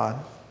of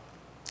God.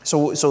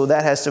 So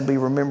that has to be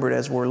remembered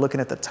as we're looking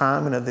at the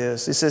timing of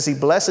this. It says, he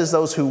blesses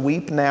those who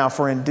weep now,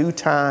 for in due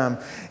time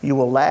you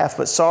will laugh.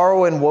 But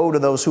sorrow and woe to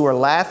those who are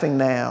laughing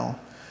now,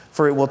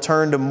 for it will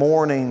turn to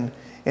mourning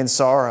and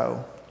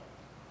sorrow.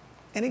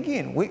 And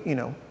again, we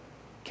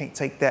can't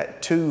take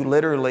that too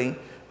literally.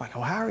 Like,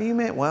 oh, how are you,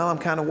 man? Well, I'm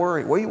kind of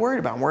worried. What are you worried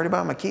about? I'm worried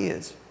about my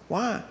kids.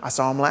 Why? I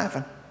saw them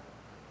laughing.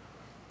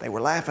 They were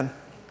laughing.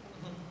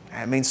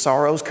 That means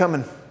sorrow's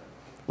coming,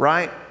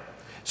 right?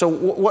 So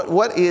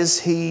what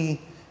is he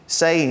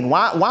saying?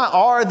 Why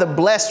are the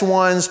blessed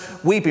ones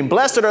weeping?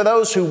 Blessed are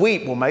those who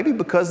weep. Well, maybe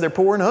because they're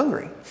poor and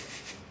hungry,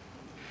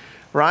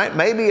 right?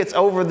 Maybe it's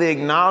over the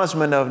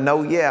acknowledgement of,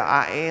 no, yeah,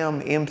 I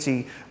am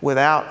empty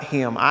without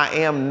him. I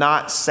am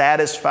not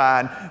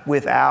satisfied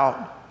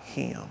without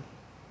him.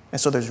 And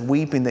so there's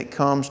weeping that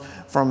comes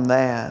from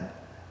that.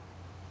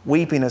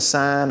 Weeping, a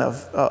sign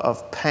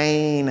of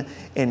pain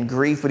and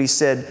grief. But he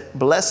said,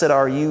 blessed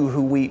are you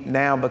who weep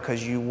now,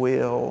 because you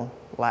will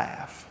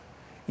laugh.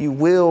 You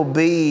will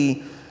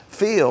be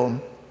filled.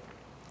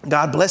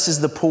 God blesses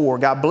the poor.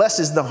 God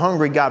blesses the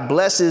hungry. God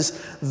blesses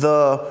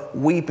the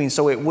weeping.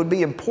 So it would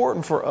be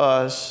important for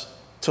us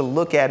to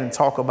look at and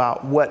talk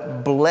about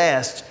what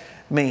blessed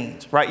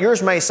means, right?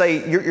 Yours may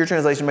say, your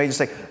translation may just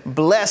say,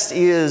 blessed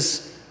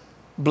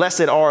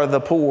are the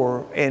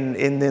poor. And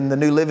then the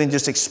New Living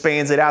just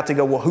expands it out to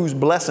go, well, who's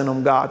blessing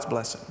them? God's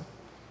blessing them.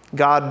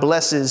 God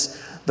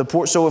blesses the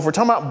poor. So if we're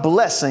talking about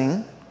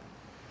blessing,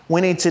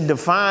 we need to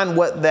define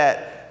what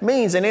that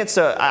means. And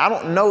I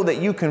don't know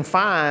that you can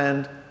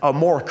find a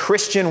more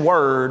Christian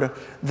word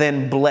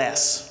than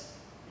bless,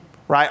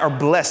 right? Or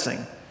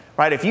blessing,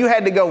 right? If you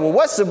had to go, well,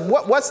 what's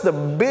the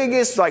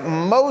biggest,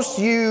 most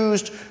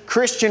used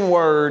Christian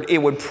word? It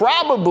would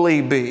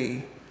probably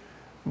be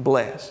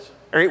blessed,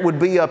 or it would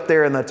be up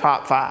there in the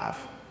top 5,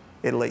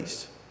 at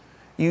least.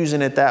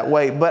 using it that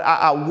way. But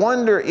I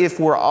wonder if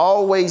we're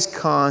always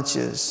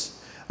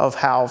conscious of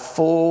how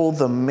full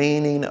the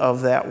meaning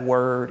of that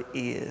word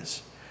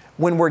is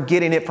when we're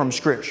getting it from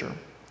Scripture,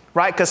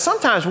 right? Because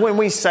sometimes when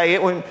we say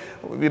it,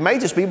 it may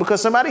just be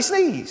because somebody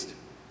sneezed.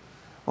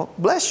 Well,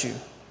 bless you.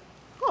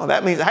 Oh,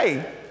 that means,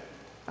 hey,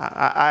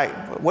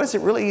 what does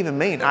it really even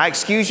mean? I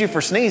excuse you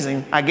for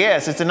sneezing, I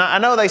guess. I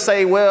know they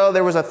say, well,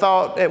 there was a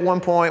thought at one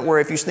point where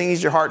if you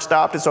sneezed, your heart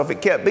stopped. And so if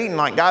it kept beating,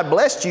 like God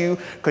blessed you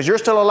because you're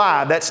still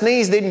alive. That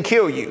sneeze didn't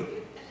kill you.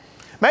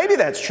 Maybe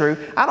that's true.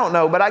 I don't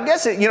know. But I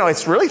guess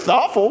it's really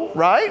thoughtful,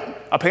 right?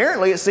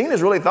 Apparently it's seen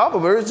as really thoughtful.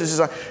 But it's just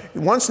like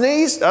one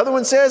sneeze, the other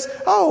one says,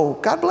 oh,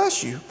 God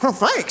bless you. Well,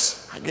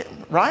 thanks.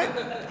 Right?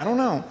 I don't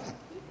know.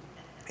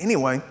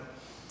 Anyway,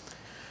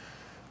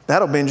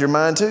 that'll bend your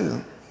mind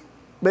too.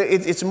 But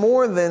it's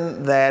more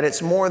than that.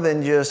 It's more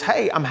than just,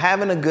 hey, I'm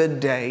having a good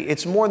day.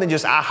 It's more than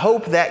just, I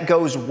hope that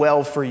goes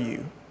well for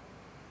you.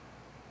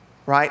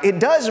 Right? It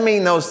does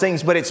mean those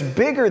things, but it's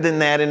bigger than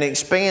that and it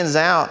expands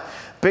out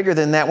bigger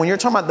than that. When you're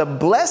talking about the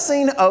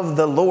blessing of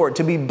the Lord,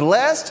 to be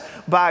blessed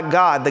by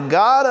God, the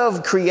God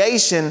of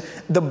creation,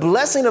 the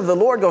blessing of the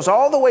Lord goes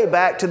all the way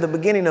back to the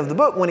beginning of the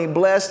book when He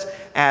blessed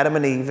Adam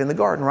and Eve in the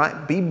garden,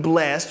 right? Be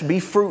blessed, be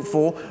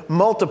fruitful,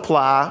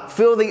 multiply,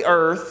 fill the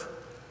earth,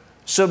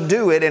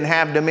 subdue it, and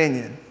have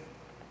dominion.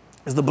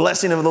 It's the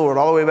blessing of the Lord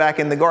all the way back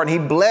in the garden. He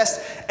blessed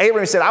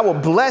Abraham and said, I will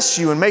bless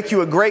you and make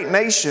you a great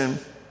nation.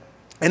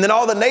 And then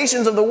all the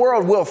nations of the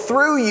world will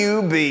through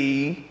you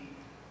be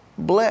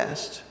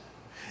blessed.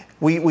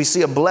 We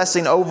see a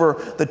blessing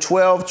over the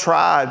 12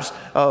 tribes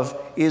of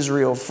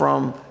Israel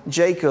from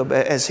Jacob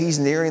as he's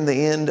nearing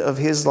the end of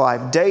his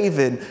life.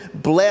 David,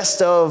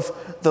 blessed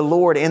of the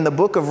Lord. In the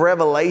book of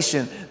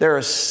Revelation, there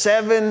are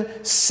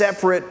 7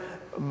 separate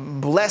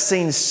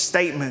blessing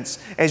statements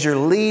as you're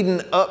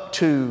leading up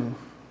to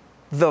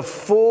the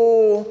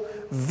full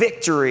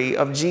victory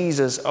of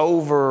Jesus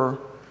over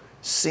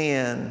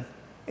sin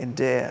and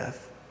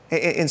death.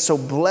 And so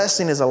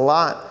blessing is a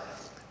lot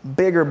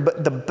bigger,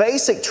 but the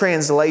basic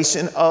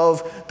translation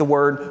of the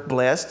word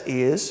blessed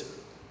is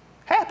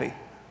happy.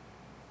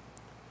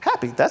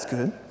 Happy, that's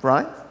good,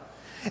 right?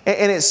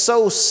 And it's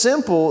so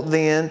simple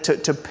then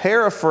to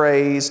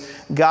paraphrase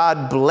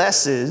God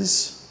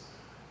blesses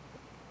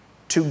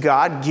to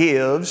God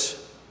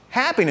gives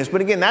happiness.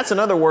 But again, that's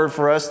another word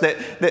for us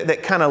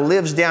that kind of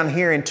lives down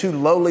here in too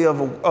lowly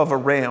of a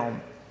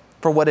realm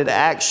for what it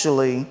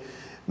actually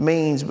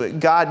means. But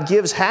God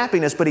gives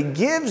happiness, but He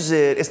gives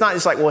it, it's not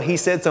just like, well, He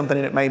said something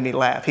and it made me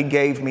laugh. He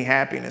gave me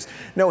happiness.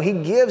 No, He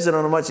gives it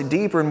on a much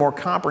deeper and more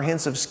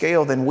comprehensive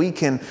scale than we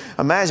can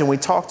imagine. We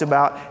talked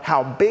about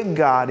how big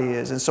God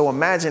is. And so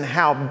imagine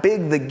how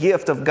big the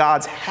gift of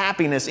God's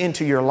happiness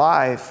into your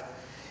life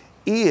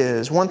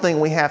is. One thing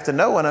we have to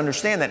know and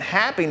understand, that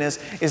happiness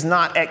is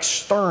not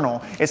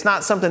external. It's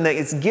not something that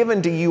it's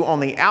given to you on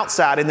the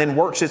outside and then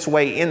works its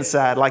way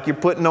inside. Like you're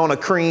putting on a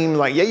cream,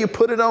 like, yeah, you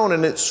put it on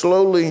and it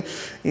slowly,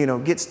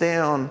 gets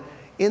down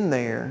in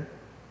there.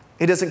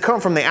 It doesn't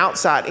come from the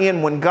outside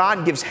in. When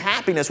God gives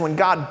happiness, when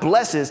God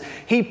blesses,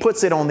 He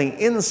puts it on the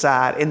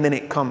inside and then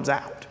it comes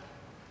out.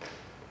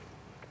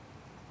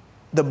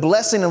 The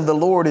blessing of the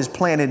Lord is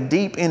planted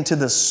deep into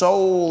the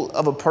soul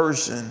of a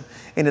person,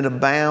 and it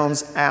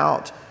abounds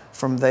out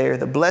from there.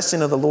 The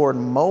blessing of the Lord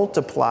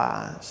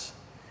multiplies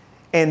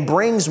and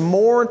brings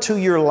more to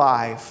your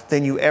life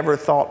than you ever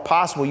thought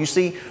possible. You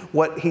see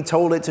what He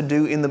told it to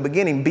do in the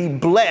beginning. Be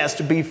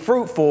blessed, be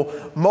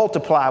fruitful,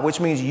 multiply, which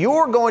means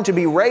you're going to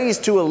be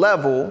raised to a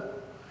level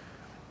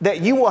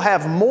that you will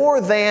have more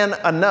than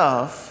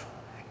enough,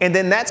 and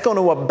then that's going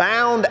to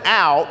abound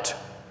out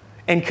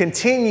and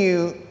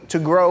continue to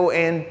grow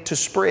and to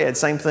spread.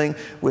 Same thing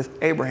with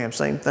Abraham.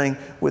 Same thing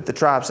with the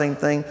tribe. Same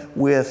thing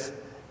with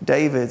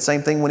David.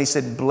 Same thing when he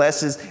said,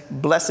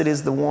 blessed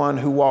is the one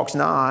who walks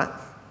not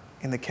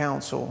in the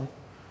counsel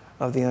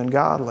of the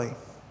ungodly.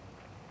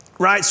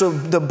 Right? So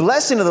the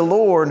blessing of the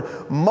Lord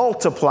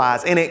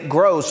multiplies and it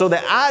grows. So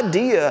the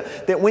idea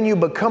that when you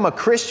become a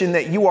Christian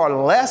that you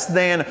are less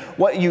than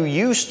what you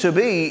used to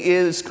be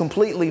is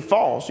completely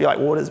false. You're like,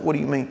 what do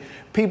you mean?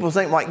 People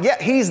think like,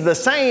 yeah, He's the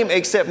same,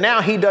 except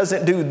now He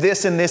doesn't do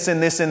this and this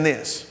and this and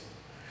this.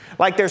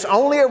 Like there's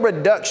only a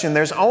reduction.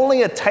 There's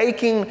only a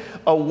taking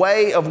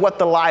away of what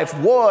the life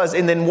was,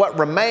 and then what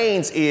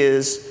remains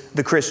is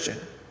the Christian.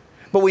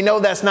 But we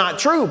know that's not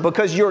true,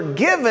 because you're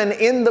given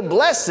in the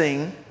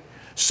blessing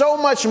so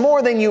much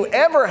more than you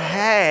ever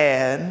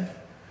had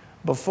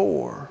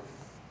before.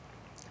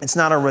 It's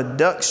not a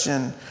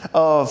reduction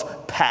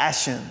of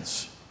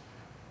passions,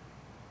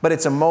 but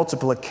it's a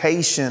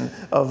multiplication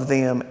of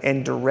them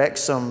and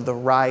directs them the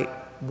right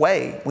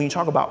way. When you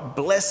talk about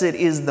blessed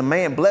is the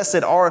man,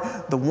 blessed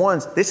are the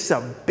ones, this is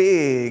a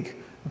big,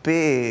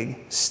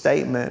 big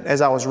statement. As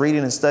I was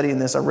reading and studying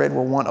this, I read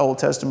where one Old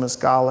Testament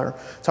scholar,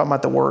 talking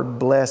about the word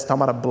blessed,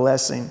 talking about a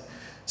blessing,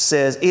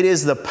 says, it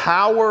is the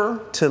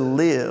power to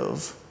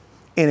live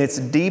in its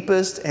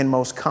deepest and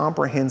most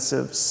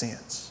comprehensive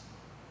sense.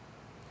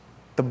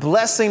 The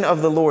blessing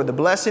of the Lord, the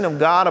blessing of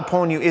God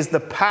upon you is the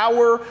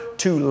power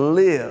to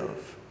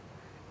live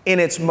in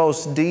its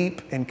most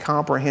deep and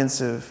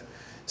comprehensive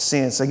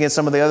sense. Again,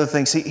 some of the other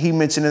things he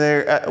mentioned in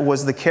there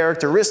was the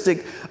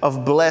characteristic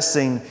of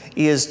blessing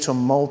is to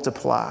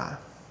multiply.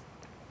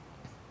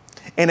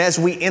 And as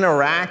we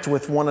interact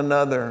with one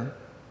another,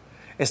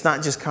 it's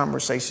not just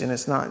conversation.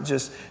 It's not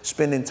just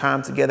spending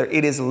time together.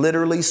 It is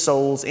literally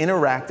souls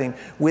interacting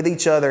with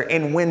each other.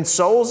 And when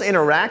souls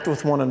interact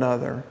with one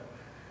another,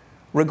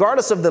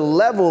 regardless of the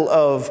level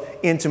of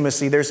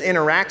intimacy, there's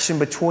interaction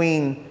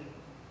between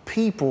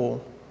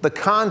people. The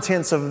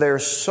contents of their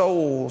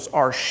souls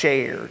are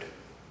shared,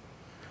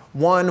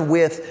 one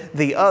with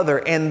the other.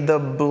 And the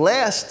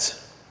blessed,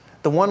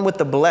 the one with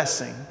the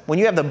blessing, when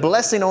you have the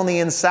blessing on the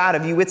inside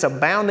of you, it's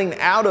abounding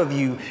out of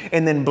you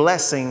and then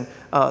blessing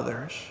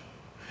others.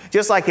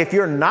 Just like if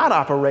you're not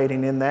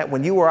operating in that,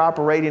 when you were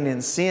operating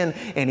in sin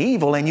and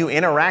evil and you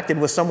interacted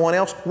with someone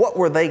else, what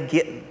were they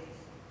getting?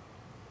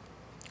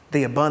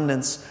 The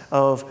abundance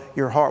of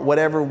your heart,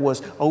 whatever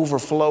was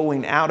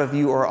overflowing out of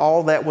you, or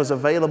all that was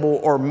available,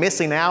 or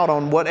missing out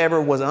on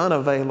whatever was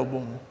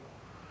unavailable.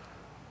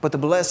 But the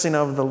blessing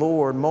of the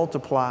Lord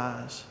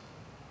multiplies.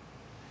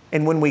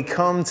 And when we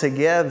come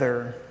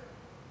together,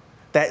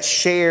 that's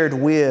shared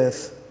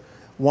with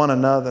one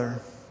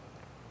another.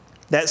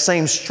 That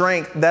same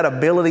strength, that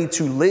ability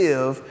to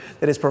live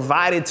that is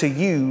provided to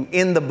you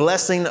in the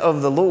blessing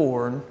of the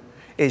Lord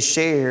is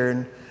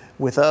shared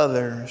with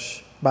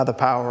others by the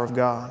power of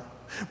God.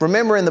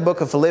 Remember in the book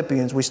of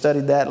Philippians, we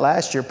studied that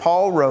last year,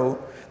 Paul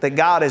wrote that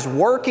God is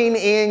working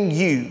in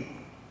you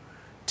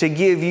to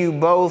give you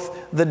both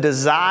the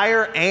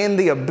desire and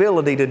the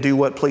ability to do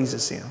what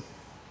pleases Him.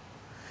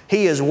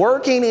 He is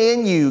working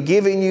in you,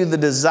 giving you the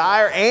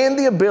desire and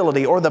the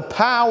ability or the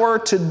power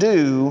to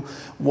do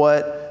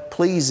what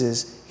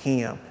pleases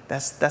Him.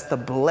 That's the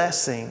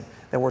blessing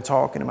that we're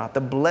talking about.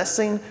 The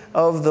blessing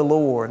of the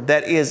Lord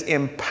that is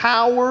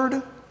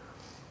empowered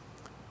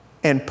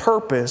and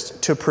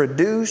purposed to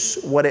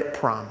produce what it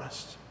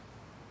promised.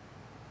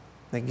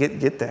 Now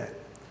get that.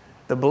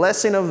 The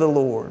blessing of the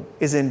Lord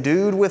is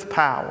endued with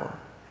power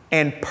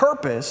and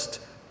purposed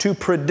to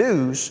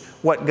produce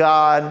what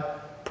God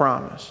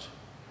promised.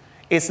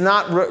 It's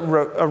not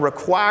a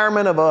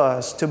requirement of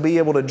us to be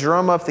able to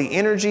drum up the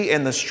energy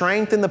and the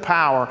strength and the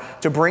power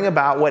to bring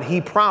about what He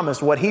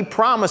promised. What He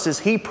promises,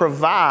 He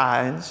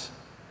provides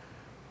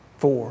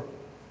for,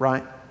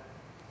 right?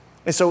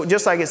 And so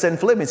just like it said in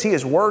Philippians, He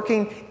is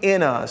working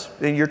in us,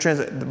 in your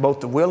both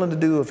the will and to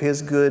do of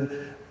His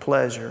good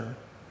pleasure,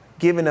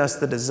 giving us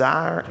the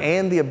desire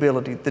and the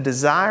ability, the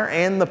desire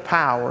and the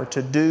power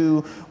to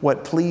do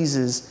what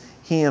pleases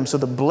Him. So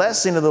the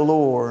blessing of the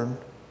Lord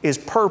is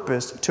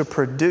purposed to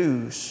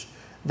produce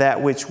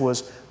that which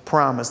was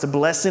promised. The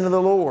blessing of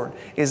the Lord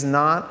is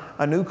not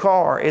a new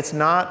car. It's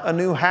not a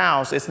new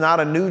house. It's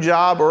not a new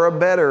job or a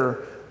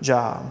better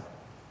job,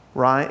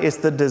 right? It's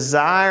the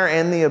desire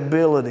and the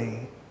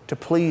ability to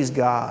please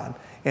God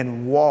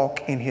and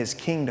walk in His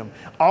kingdom.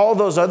 All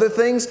those other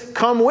things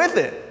come with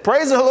it.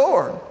 Praise the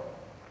Lord.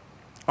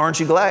 Aren't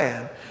you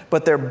glad?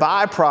 But they're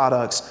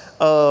byproducts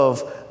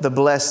of the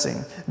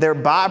blessing. They're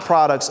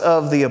byproducts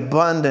of the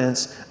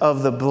abundance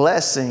of the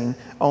blessing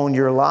on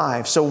your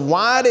life. So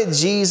why did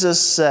Jesus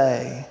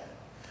say,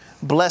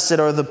 blessed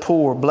are the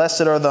poor,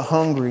 blessed are the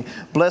hungry,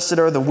 blessed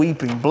are the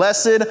weeping,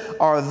 blessed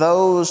are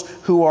those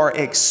who are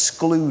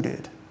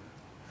excluded?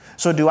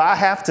 So do I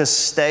have to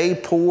stay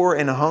poor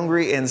and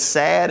hungry and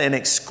sad and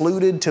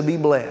excluded to be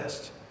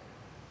blessed?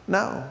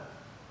 No.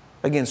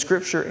 Again,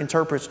 Scripture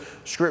interprets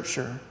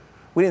Scripture.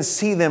 We didn't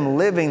see them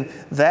living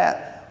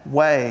that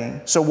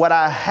way. So what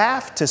I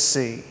have to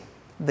see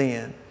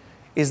then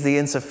is the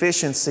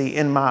insufficiency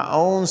in my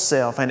own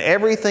self and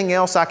everything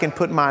else I can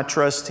put my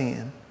trust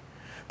in.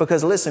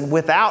 Because listen,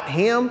 without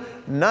Him,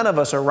 none of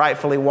us are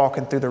rightfully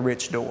walking through the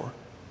rich door.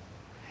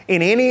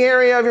 In any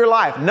area of your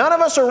life, none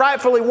of us are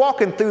rightfully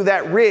walking through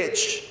that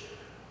rich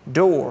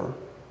door.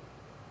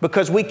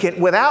 Because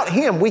without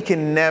Him, we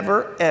can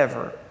never,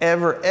 ever,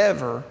 ever,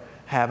 ever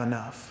have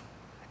enough.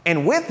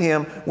 And with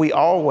Him, we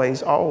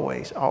always,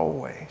 always,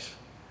 always,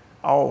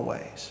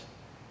 always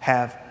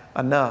have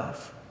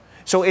enough.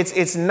 So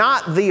it's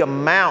not the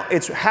amount,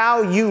 it's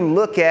how you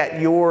look at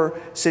your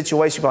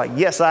situation. Like,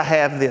 yes, I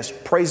have this.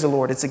 Praise the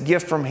Lord. It's a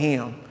gift from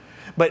Him.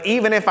 But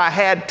even if I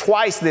had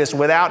twice this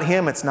without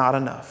Him, it's not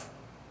enough.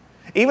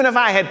 Even if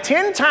I had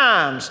 10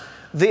 times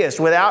this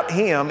without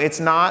Him, it's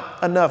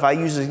not enough. I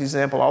use this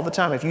example all the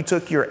time. If you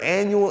took your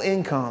annual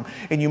income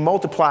and you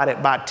multiplied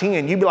it by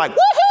 10, you'd be like,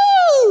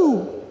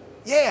 woohoo!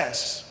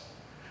 Yes.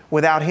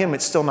 Without Him,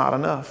 it's still not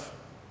enough.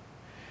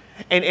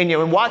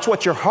 And watch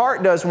what your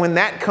heart does when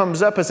that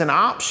comes up as an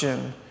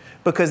option,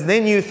 because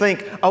then you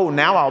think, oh,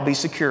 now I'll be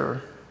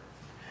secure.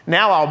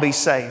 Now I'll be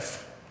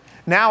safe.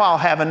 Now I'll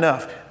have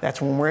enough.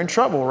 That's when we're in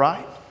trouble,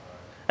 right?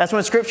 That's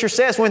when Scripture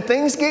says, when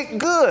things get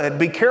good,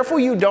 be careful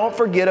you don't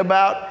forget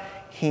about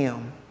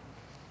Him.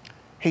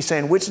 He's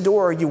saying, which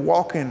door are you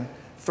walking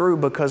through?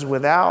 Because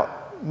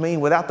without me,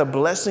 without the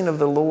blessing of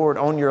the Lord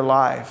on your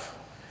life,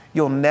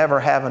 you'll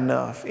never have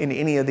enough in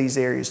any of these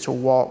areas to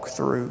walk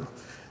through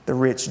the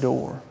rich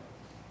door.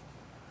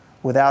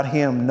 Without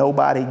him,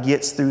 nobody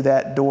gets through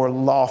that door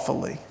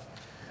lawfully.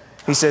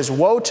 He says,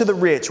 woe to the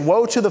rich,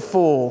 woe to the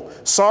full,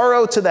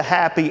 sorrow to the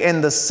happy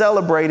and the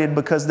celebrated,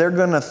 because they're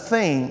going to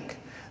think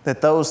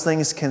that those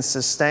things can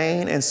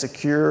sustain and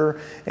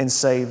secure and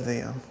save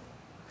them.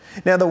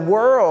 Now, the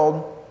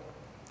world,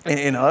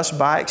 and us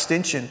by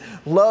extension,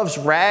 loves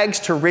rags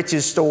to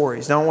riches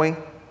stories, don't we?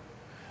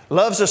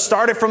 Loves to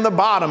start it from the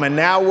bottom and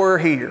now we're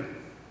here.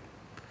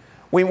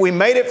 We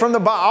made it from the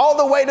bottom all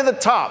the way to the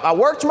top. I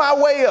worked my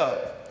way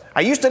up.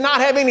 I used to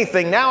not have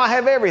anything. Now I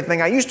have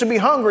everything. I used to be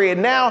hungry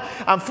and now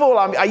I'm full.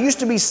 I used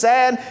to be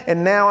sad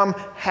and now I'm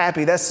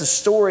happy. That's the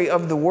story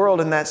of the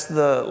world, and that's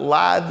the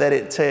lie that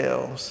it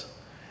tells,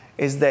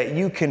 is that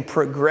you can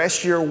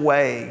progress your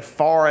way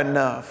far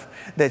enough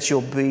that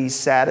you'll be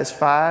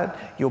satisfied,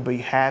 you'll be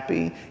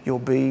happy, you'll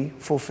be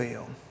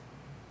fulfilled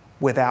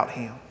without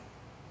him.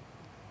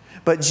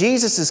 But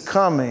Jesus is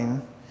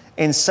coming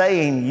and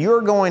saying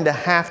you're going to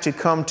have to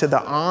come to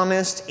the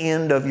honest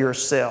end of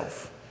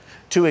yourself,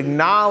 to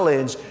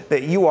acknowledge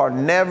that you are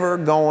never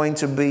going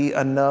to be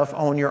enough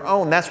on your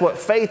own. That's what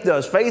faith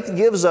does. Faith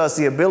gives us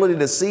the ability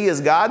to see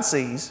as God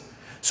sees.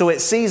 So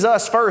it sees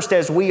us first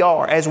as we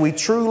are, as we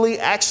truly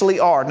actually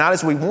are. Not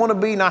as we want to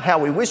be, not how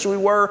we wish we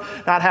were,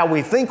 not how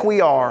we think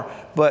we are,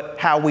 but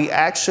how we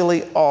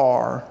actually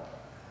are,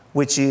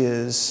 which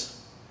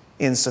is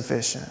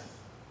insufficient.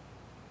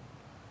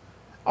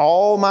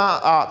 All my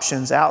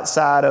options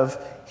outside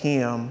of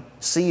him,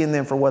 seeing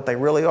them for what they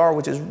really are,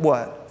 which is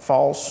what?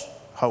 False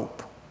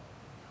hope.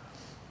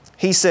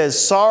 He says,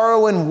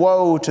 sorrow and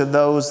woe to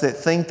those that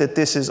think that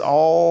this is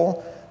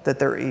all that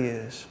there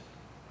is.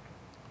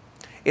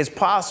 It's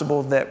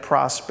possible that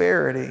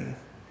prosperity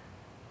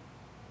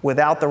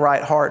without the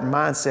right heart and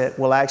mindset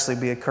will actually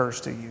be a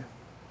curse to you.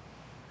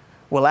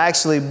 Will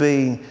actually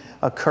be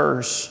a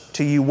curse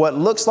to you. What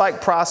looks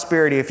like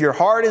prosperity, if your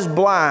heart is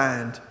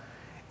blind,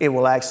 it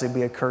will actually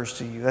be a curse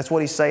to you. That's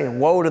what he's saying.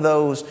 Woe to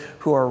those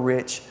who are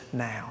rich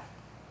now.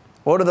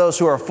 Woe to those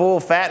who are full,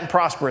 fat, and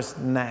prosperous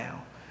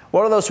now.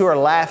 Woe to those who are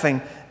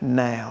laughing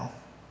now.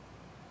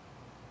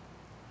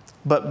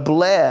 But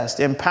blessed,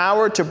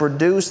 empowered to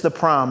produce the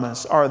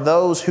promise, are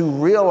those who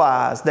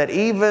realize that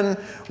even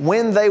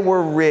when they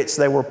were rich,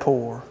 they were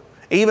poor.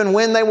 Even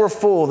when they were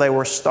full, they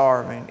were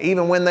starving.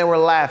 Even when they were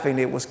laughing,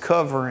 it was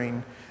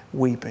covering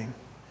weeping.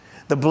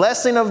 The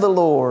blessing of the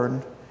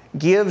Lord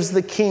gives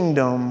the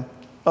kingdom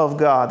of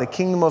God, the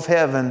kingdom of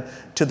heaven,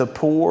 to the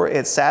poor.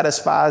 It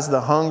satisfies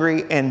the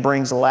hungry and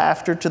brings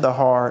laughter to the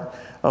heart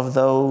of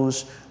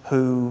those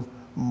who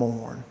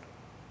mourn.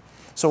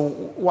 So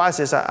watch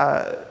this.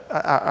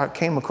 I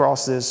came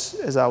across this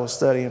as I was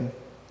studying,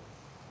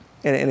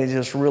 and it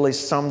just really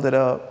summed it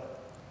up.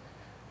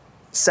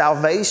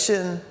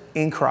 Salvation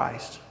in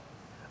Christ,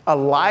 a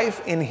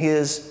life in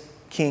his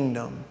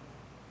kingdom,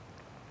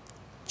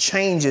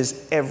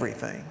 changes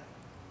everything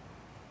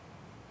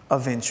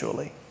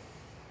eventually.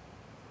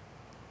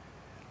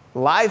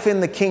 Life in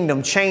the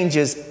kingdom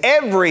changes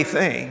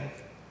everything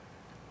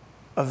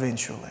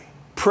eventually,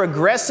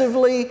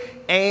 progressively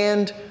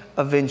and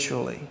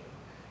eventually.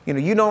 You know,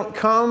 you don't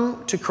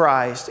come to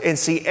Christ and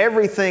see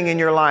everything in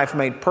your life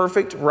made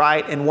perfect,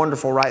 right, and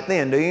wonderful right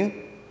then, do you?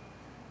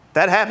 If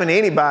that happened to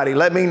anybody,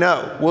 let me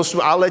know.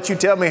 I'll let you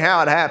tell me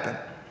how it happened,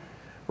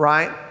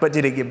 right? But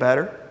did it get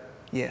better?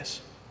 Yes.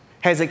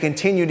 Has it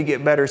continued to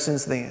get better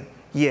since then?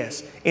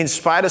 Yes. In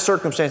spite of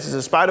circumstances,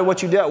 in spite of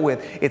what you dealt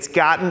with, it's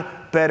gotten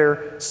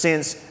better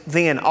since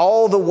then,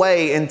 all the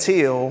way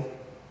until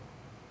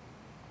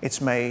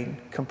it's made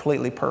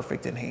completely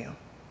perfect in him.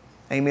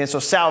 Amen. So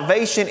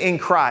salvation in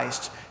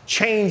Christ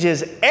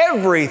changes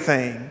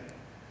everything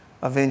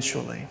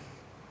eventually,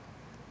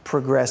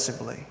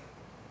 progressively,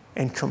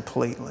 and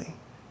completely,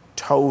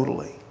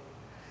 totally.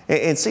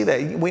 And see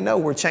that we know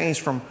we're changed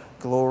from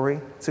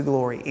glory to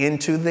glory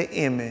into the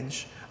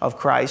image of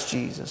Christ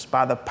Jesus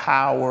by the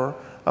power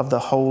of the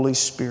Holy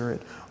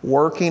Spirit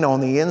working on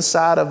the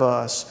inside of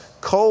us,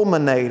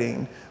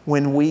 culminating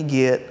when we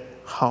get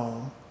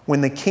home,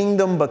 when the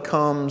kingdom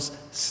becomes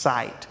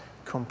sight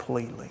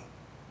completely.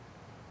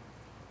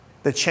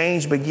 The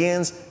change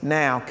begins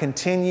now,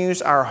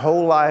 continues our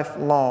whole life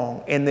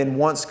long, and then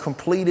once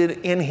completed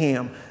in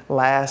him,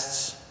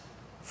 lasts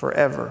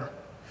forever.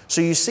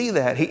 So you see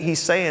that. He's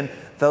saying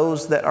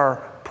those that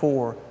are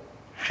poor,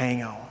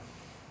 hang on.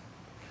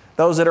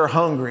 Those that are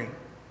hungry,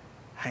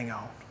 hang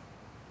on.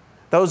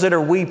 Those that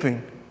are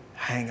weeping,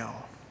 hang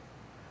on.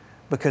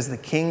 Because the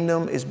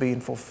kingdom is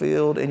being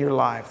fulfilled in your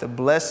life. The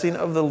blessing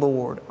of the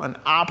Lord, an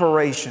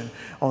operation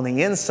on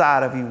the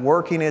inside of you,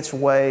 working its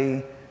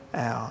way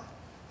out.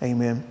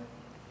 Amen.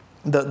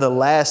 The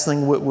last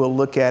thing we'll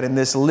look at in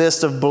this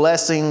list of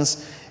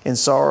blessings and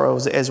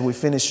sorrows as we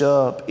finish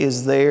up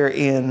is there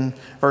in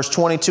verse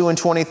 22 and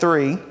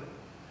 23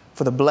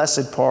 for the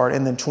blessed part,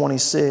 and then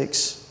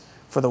 26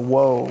 for the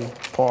woe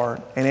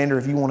part. And Andrew,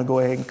 if you want to go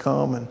ahead and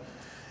come and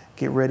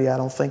get ready, I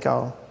don't think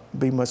I'll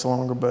be much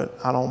longer, but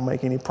I don't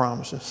make any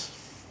promises.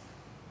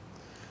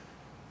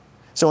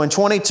 So in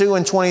 22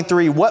 and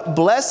 23, what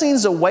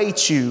blessings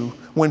await you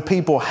when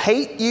people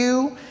hate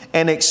you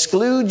and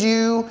exclude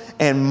you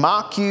and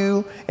mock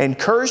you and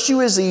curse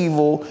you as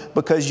evil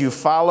because you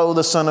follow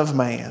the Son of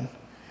Man.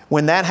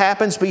 When that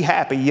happens, be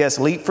happy. Yes,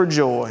 leap for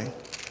joy.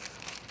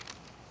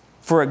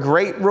 For a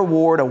great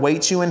reward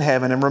awaits you in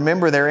heaven. And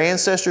remember, their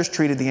ancestors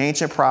treated the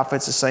ancient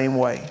prophets the same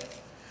way.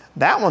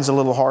 That one's a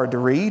little hard to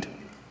read.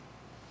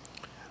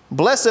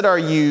 Blessed are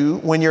you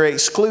when you're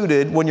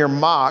excluded, when you're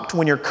mocked,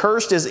 when you're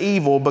cursed as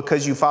evil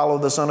because you follow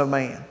the Son of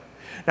Man.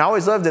 Now, I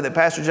always loved it that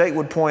Pastor Jake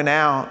would point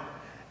out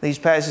these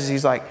passages.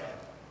 He's like,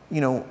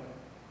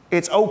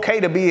 it's okay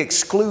to be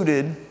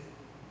excluded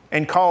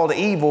and called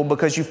evil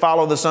because you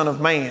follow the Son of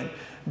Man.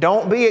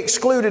 Don't be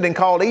excluded and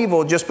called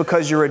evil just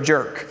because you're a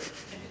jerk.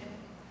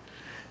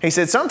 He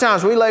said,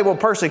 sometimes we label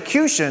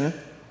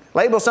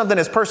something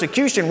as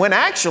persecution when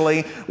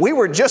actually we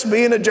were just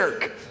being a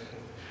jerk.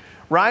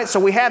 Right? So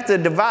we have to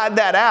divide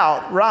that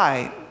out,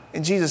 right?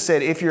 And Jesus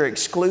said, if you're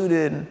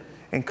excluded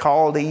and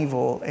called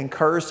evil and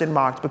cursed and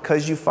mocked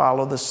because you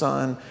follow the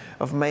Son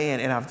of Man,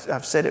 and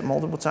I've said it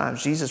multiple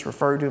times, Jesus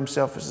referred to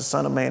himself as the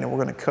Son of Man, and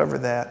we're going to cover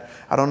that.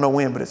 I don't know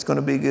when, but it's going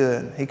to be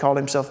good. He called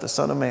himself the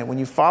Son of Man. When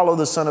you follow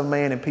the Son of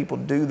Man and people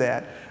do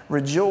that,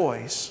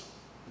 rejoice.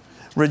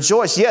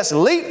 Rejoice. Yes,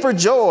 leap for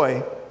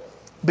joy.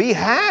 Be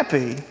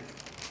happy.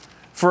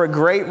 For a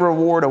great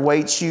reward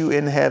awaits you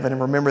in heaven.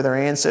 And remember, their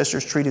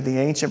ancestors treated the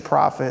ancient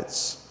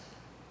prophets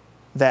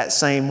that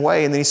same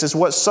way. And then he says,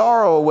 what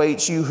sorrow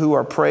awaits you who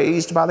are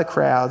praised by the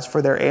crowds,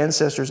 for their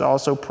ancestors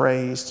also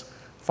praised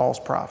false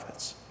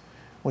prophets.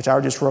 Which I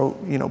just wrote,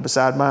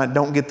 beside mine,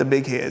 don't get the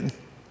big head.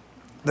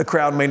 The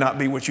crowd may not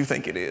be what you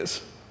think it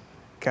is.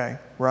 Okay,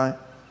 right?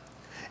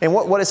 And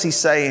what is he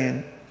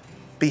saying?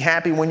 Be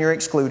happy when you're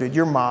excluded,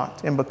 you're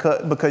mocked, and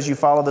because you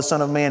follow the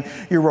Son of Man,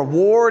 your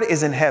reward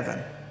is in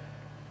heaven.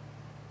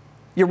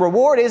 Your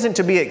reward isn't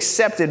to be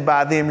accepted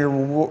by them. Your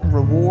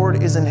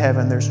reward is in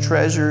heaven. There's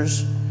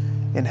treasures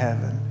in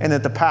heaven. And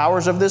that the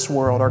powers of this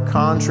world are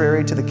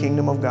contrary to the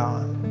kingdom of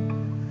God.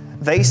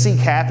 They seek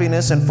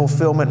happiness and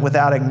fulfillment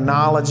without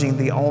acknowledging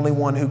the only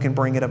one who can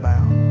bring it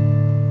about.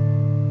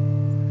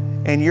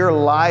 And your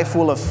life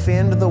will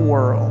offend the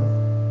world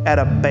at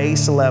a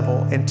base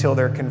level until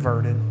they're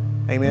converted.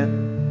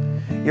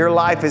 Amen? Your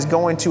life is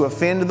going to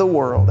offend the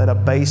world at a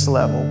base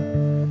level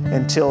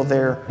until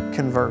they're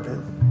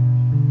converted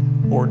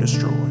or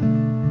destroyed.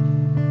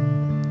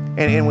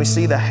 And we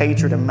see the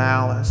hatred and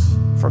malice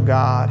for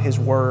God, His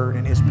Word,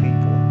 and His people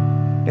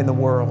in the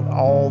world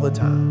all the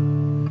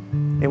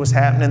time. It was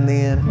happening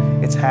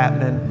then, it's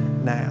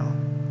happening now.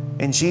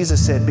 And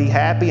Jesus said, be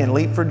happy and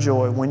leap for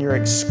joy when you're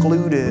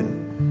excluded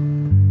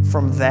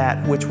from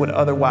that which would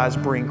otherwise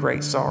bring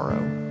great sorrow.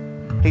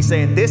 He's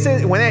saying,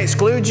 when they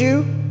exclude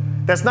you,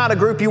 that's not a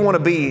group you want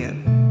to be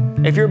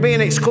in. If you're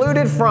being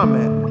excluded from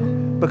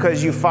it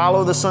because you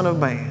follow the Son of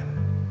Man,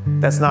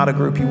 that's not a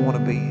group you want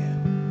to be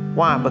in.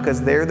 Why?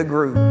 Because they're the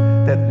group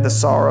that the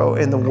sorrow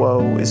and the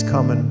woe is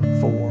coming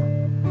for.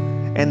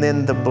 And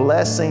then the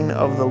blessing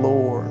of the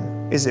Lord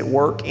is at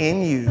work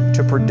in you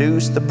to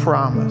produce the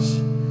promise,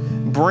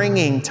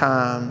 bringing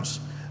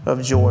times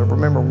of joy.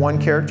 Remember, one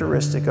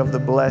characteristic of the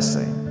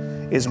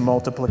blessing is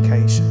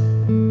multiplication.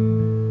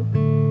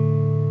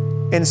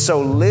 And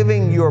so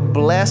living your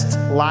blessed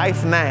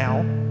life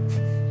now,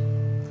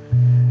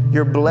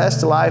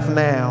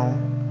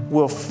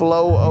 will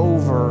flow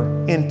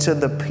over into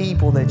the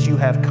people that you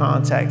have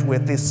contact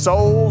with, the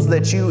souls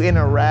that you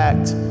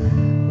interact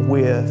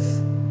with,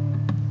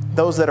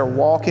 those that are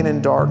walking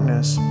in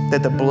darkness,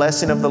 that the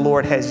blessing of the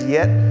Lord has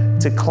yet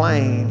to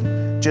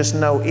claim. Just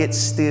know it's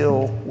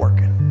still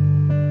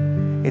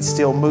working. It's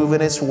still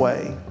moving its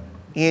way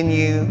in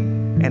you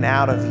and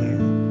out of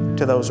you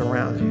to those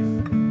around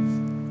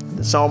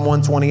you. Psalm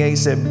 128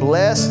 said,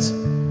 blessed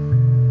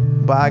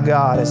by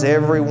God is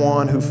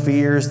everyone who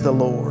fears the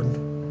Lord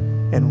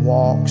and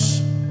walks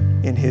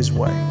in His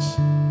ways.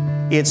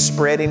 It's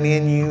spreading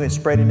in you, it's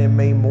spreading in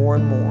me more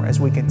and more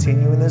as we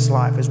continue in this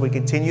life, as we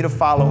continue to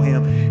follow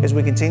Him, as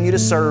we continue to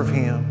serve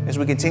Him, as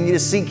we continue to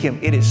seek Him.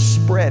 It is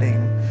spreading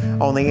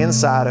on the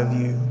inside of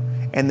you,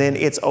 and then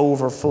it's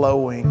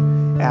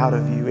overflowing out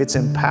of you. It's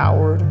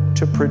empowered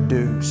to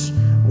produce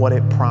what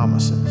it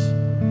promises.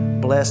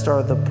 Blessed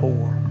are the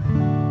poor,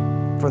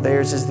 for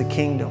theirs is the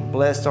kingdom.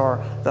 Blessed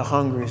are the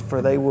hungry,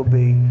 for they will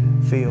be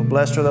filled.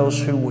 Blessed are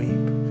those who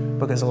weep,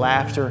 because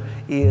laughter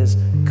is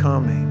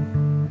coming.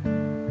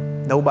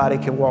 Nobody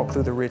can walk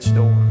through the rich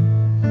door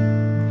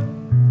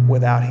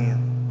without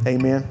Him.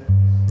 Amen.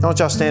 Don't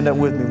y'all stand up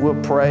with me.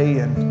 We'll pray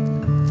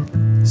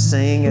and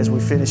sing as we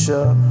finish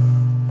up.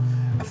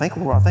 I think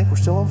we're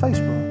still on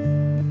Facebook.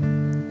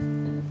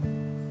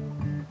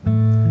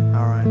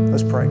 All right,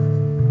 let's pray.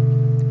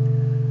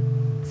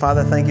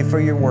 Father, thank you for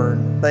your word.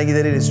 Thank you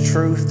that it is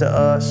truth to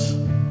us.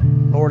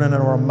 Lord, and a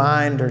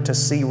reminder to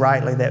see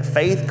rightly that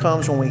faith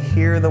comes when we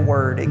hear the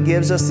word. It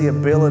gives us the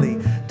ability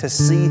to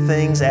see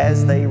things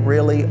as they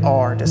really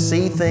are, to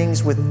see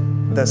things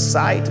with the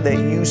sight that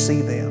you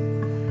see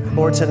them.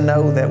 Lord, to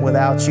know that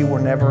without you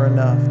we're never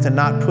enough, to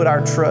not put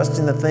our trust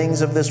in the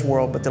things of this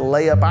world, but to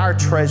lay up our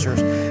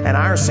treasures and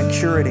our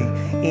security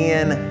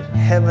in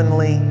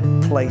heavenly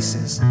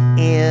places,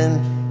 in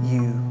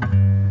you.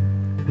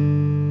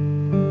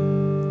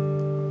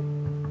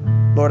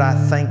 Lord, I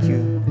thank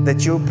you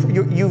that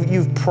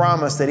you've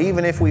promised that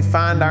even if we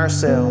find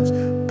ourselves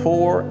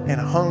poor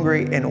and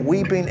hungry and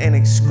weeping and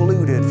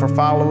excluded for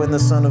following the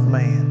Son of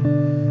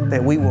Man,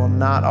 that we will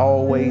not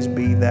always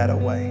be that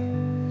way.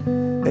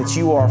 That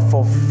you are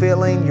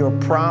fulfilling your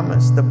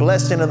promise. The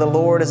blessing of the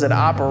Lord is at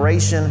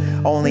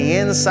operation on the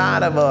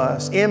inside of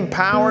us,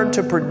 empowered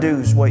to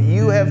produce what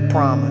you have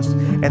promised,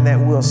 and that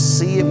we'll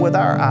see it with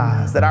our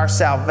eyes, that our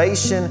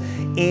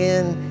salvation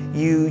in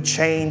you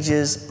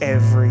changes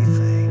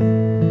everything.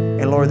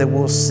 And Lord, that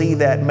we'll see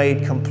that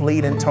made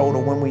complete and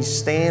total when we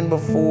stand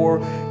before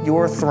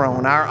your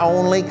throne, our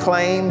only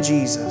claim,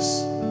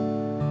 Jesus.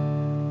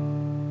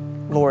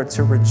 Lord,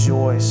 to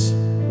rejoice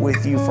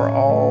with you for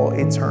all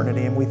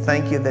eternity. And we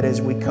thank you that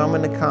as we come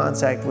into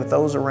contact with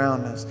those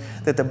around us,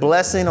 that the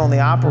blessing in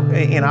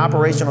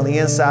operation on the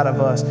inside of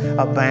us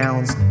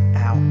abounds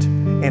out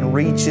and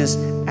reaches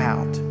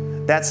out.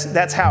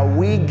 That's how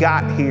we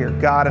got here,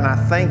 God, and I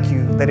thank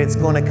you that it's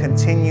going to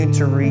continue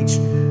to reach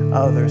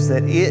others,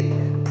 that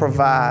it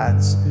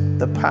provides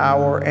the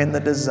power and the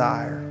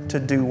desire to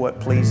do what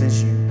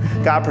pleases you.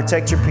 God,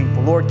 protect your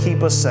people. Lord,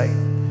 keep us safe.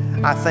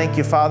 I thank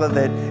you, Father,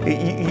 that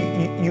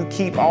you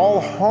keep all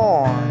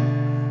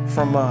harm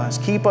from us.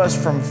 Keep us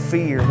from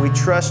fear. We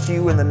trust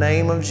you in the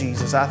name of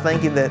Jesus. I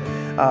thank you that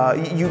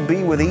you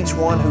be with each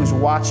one who's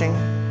watching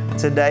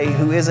today,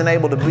 who isn't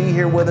able to be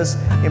here with us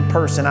in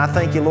person. I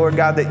thank you, Lord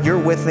God, that you're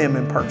with them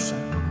in person.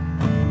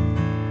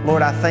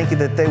 Lord, I thank you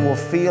that they will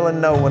feel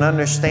and know and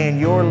understand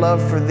your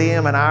love for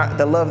them and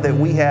the love that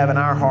we have in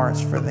our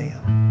hearts for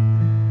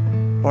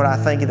them. Lord, I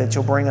thank you that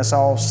you'll bring us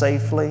all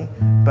safely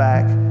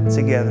back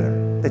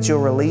together, that you'll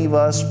relieve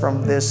us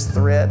from this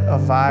threat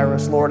of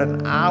virus, Lord,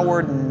 and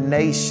our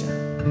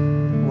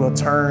nation will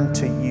turn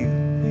to you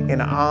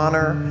in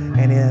honor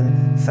and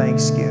in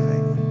thanksgiving.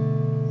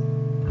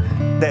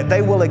 That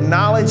they will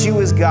acknowledge you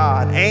as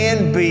God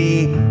and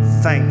be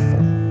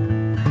thankful.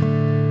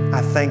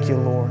 I thank you,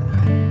 Lord,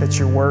 that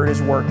your word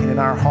is working in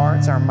our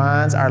hearts, our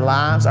minds, our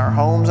lives, our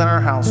homes, and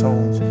our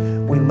households.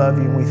 We love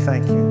you and we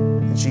thank you.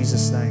 In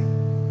Jesus' name.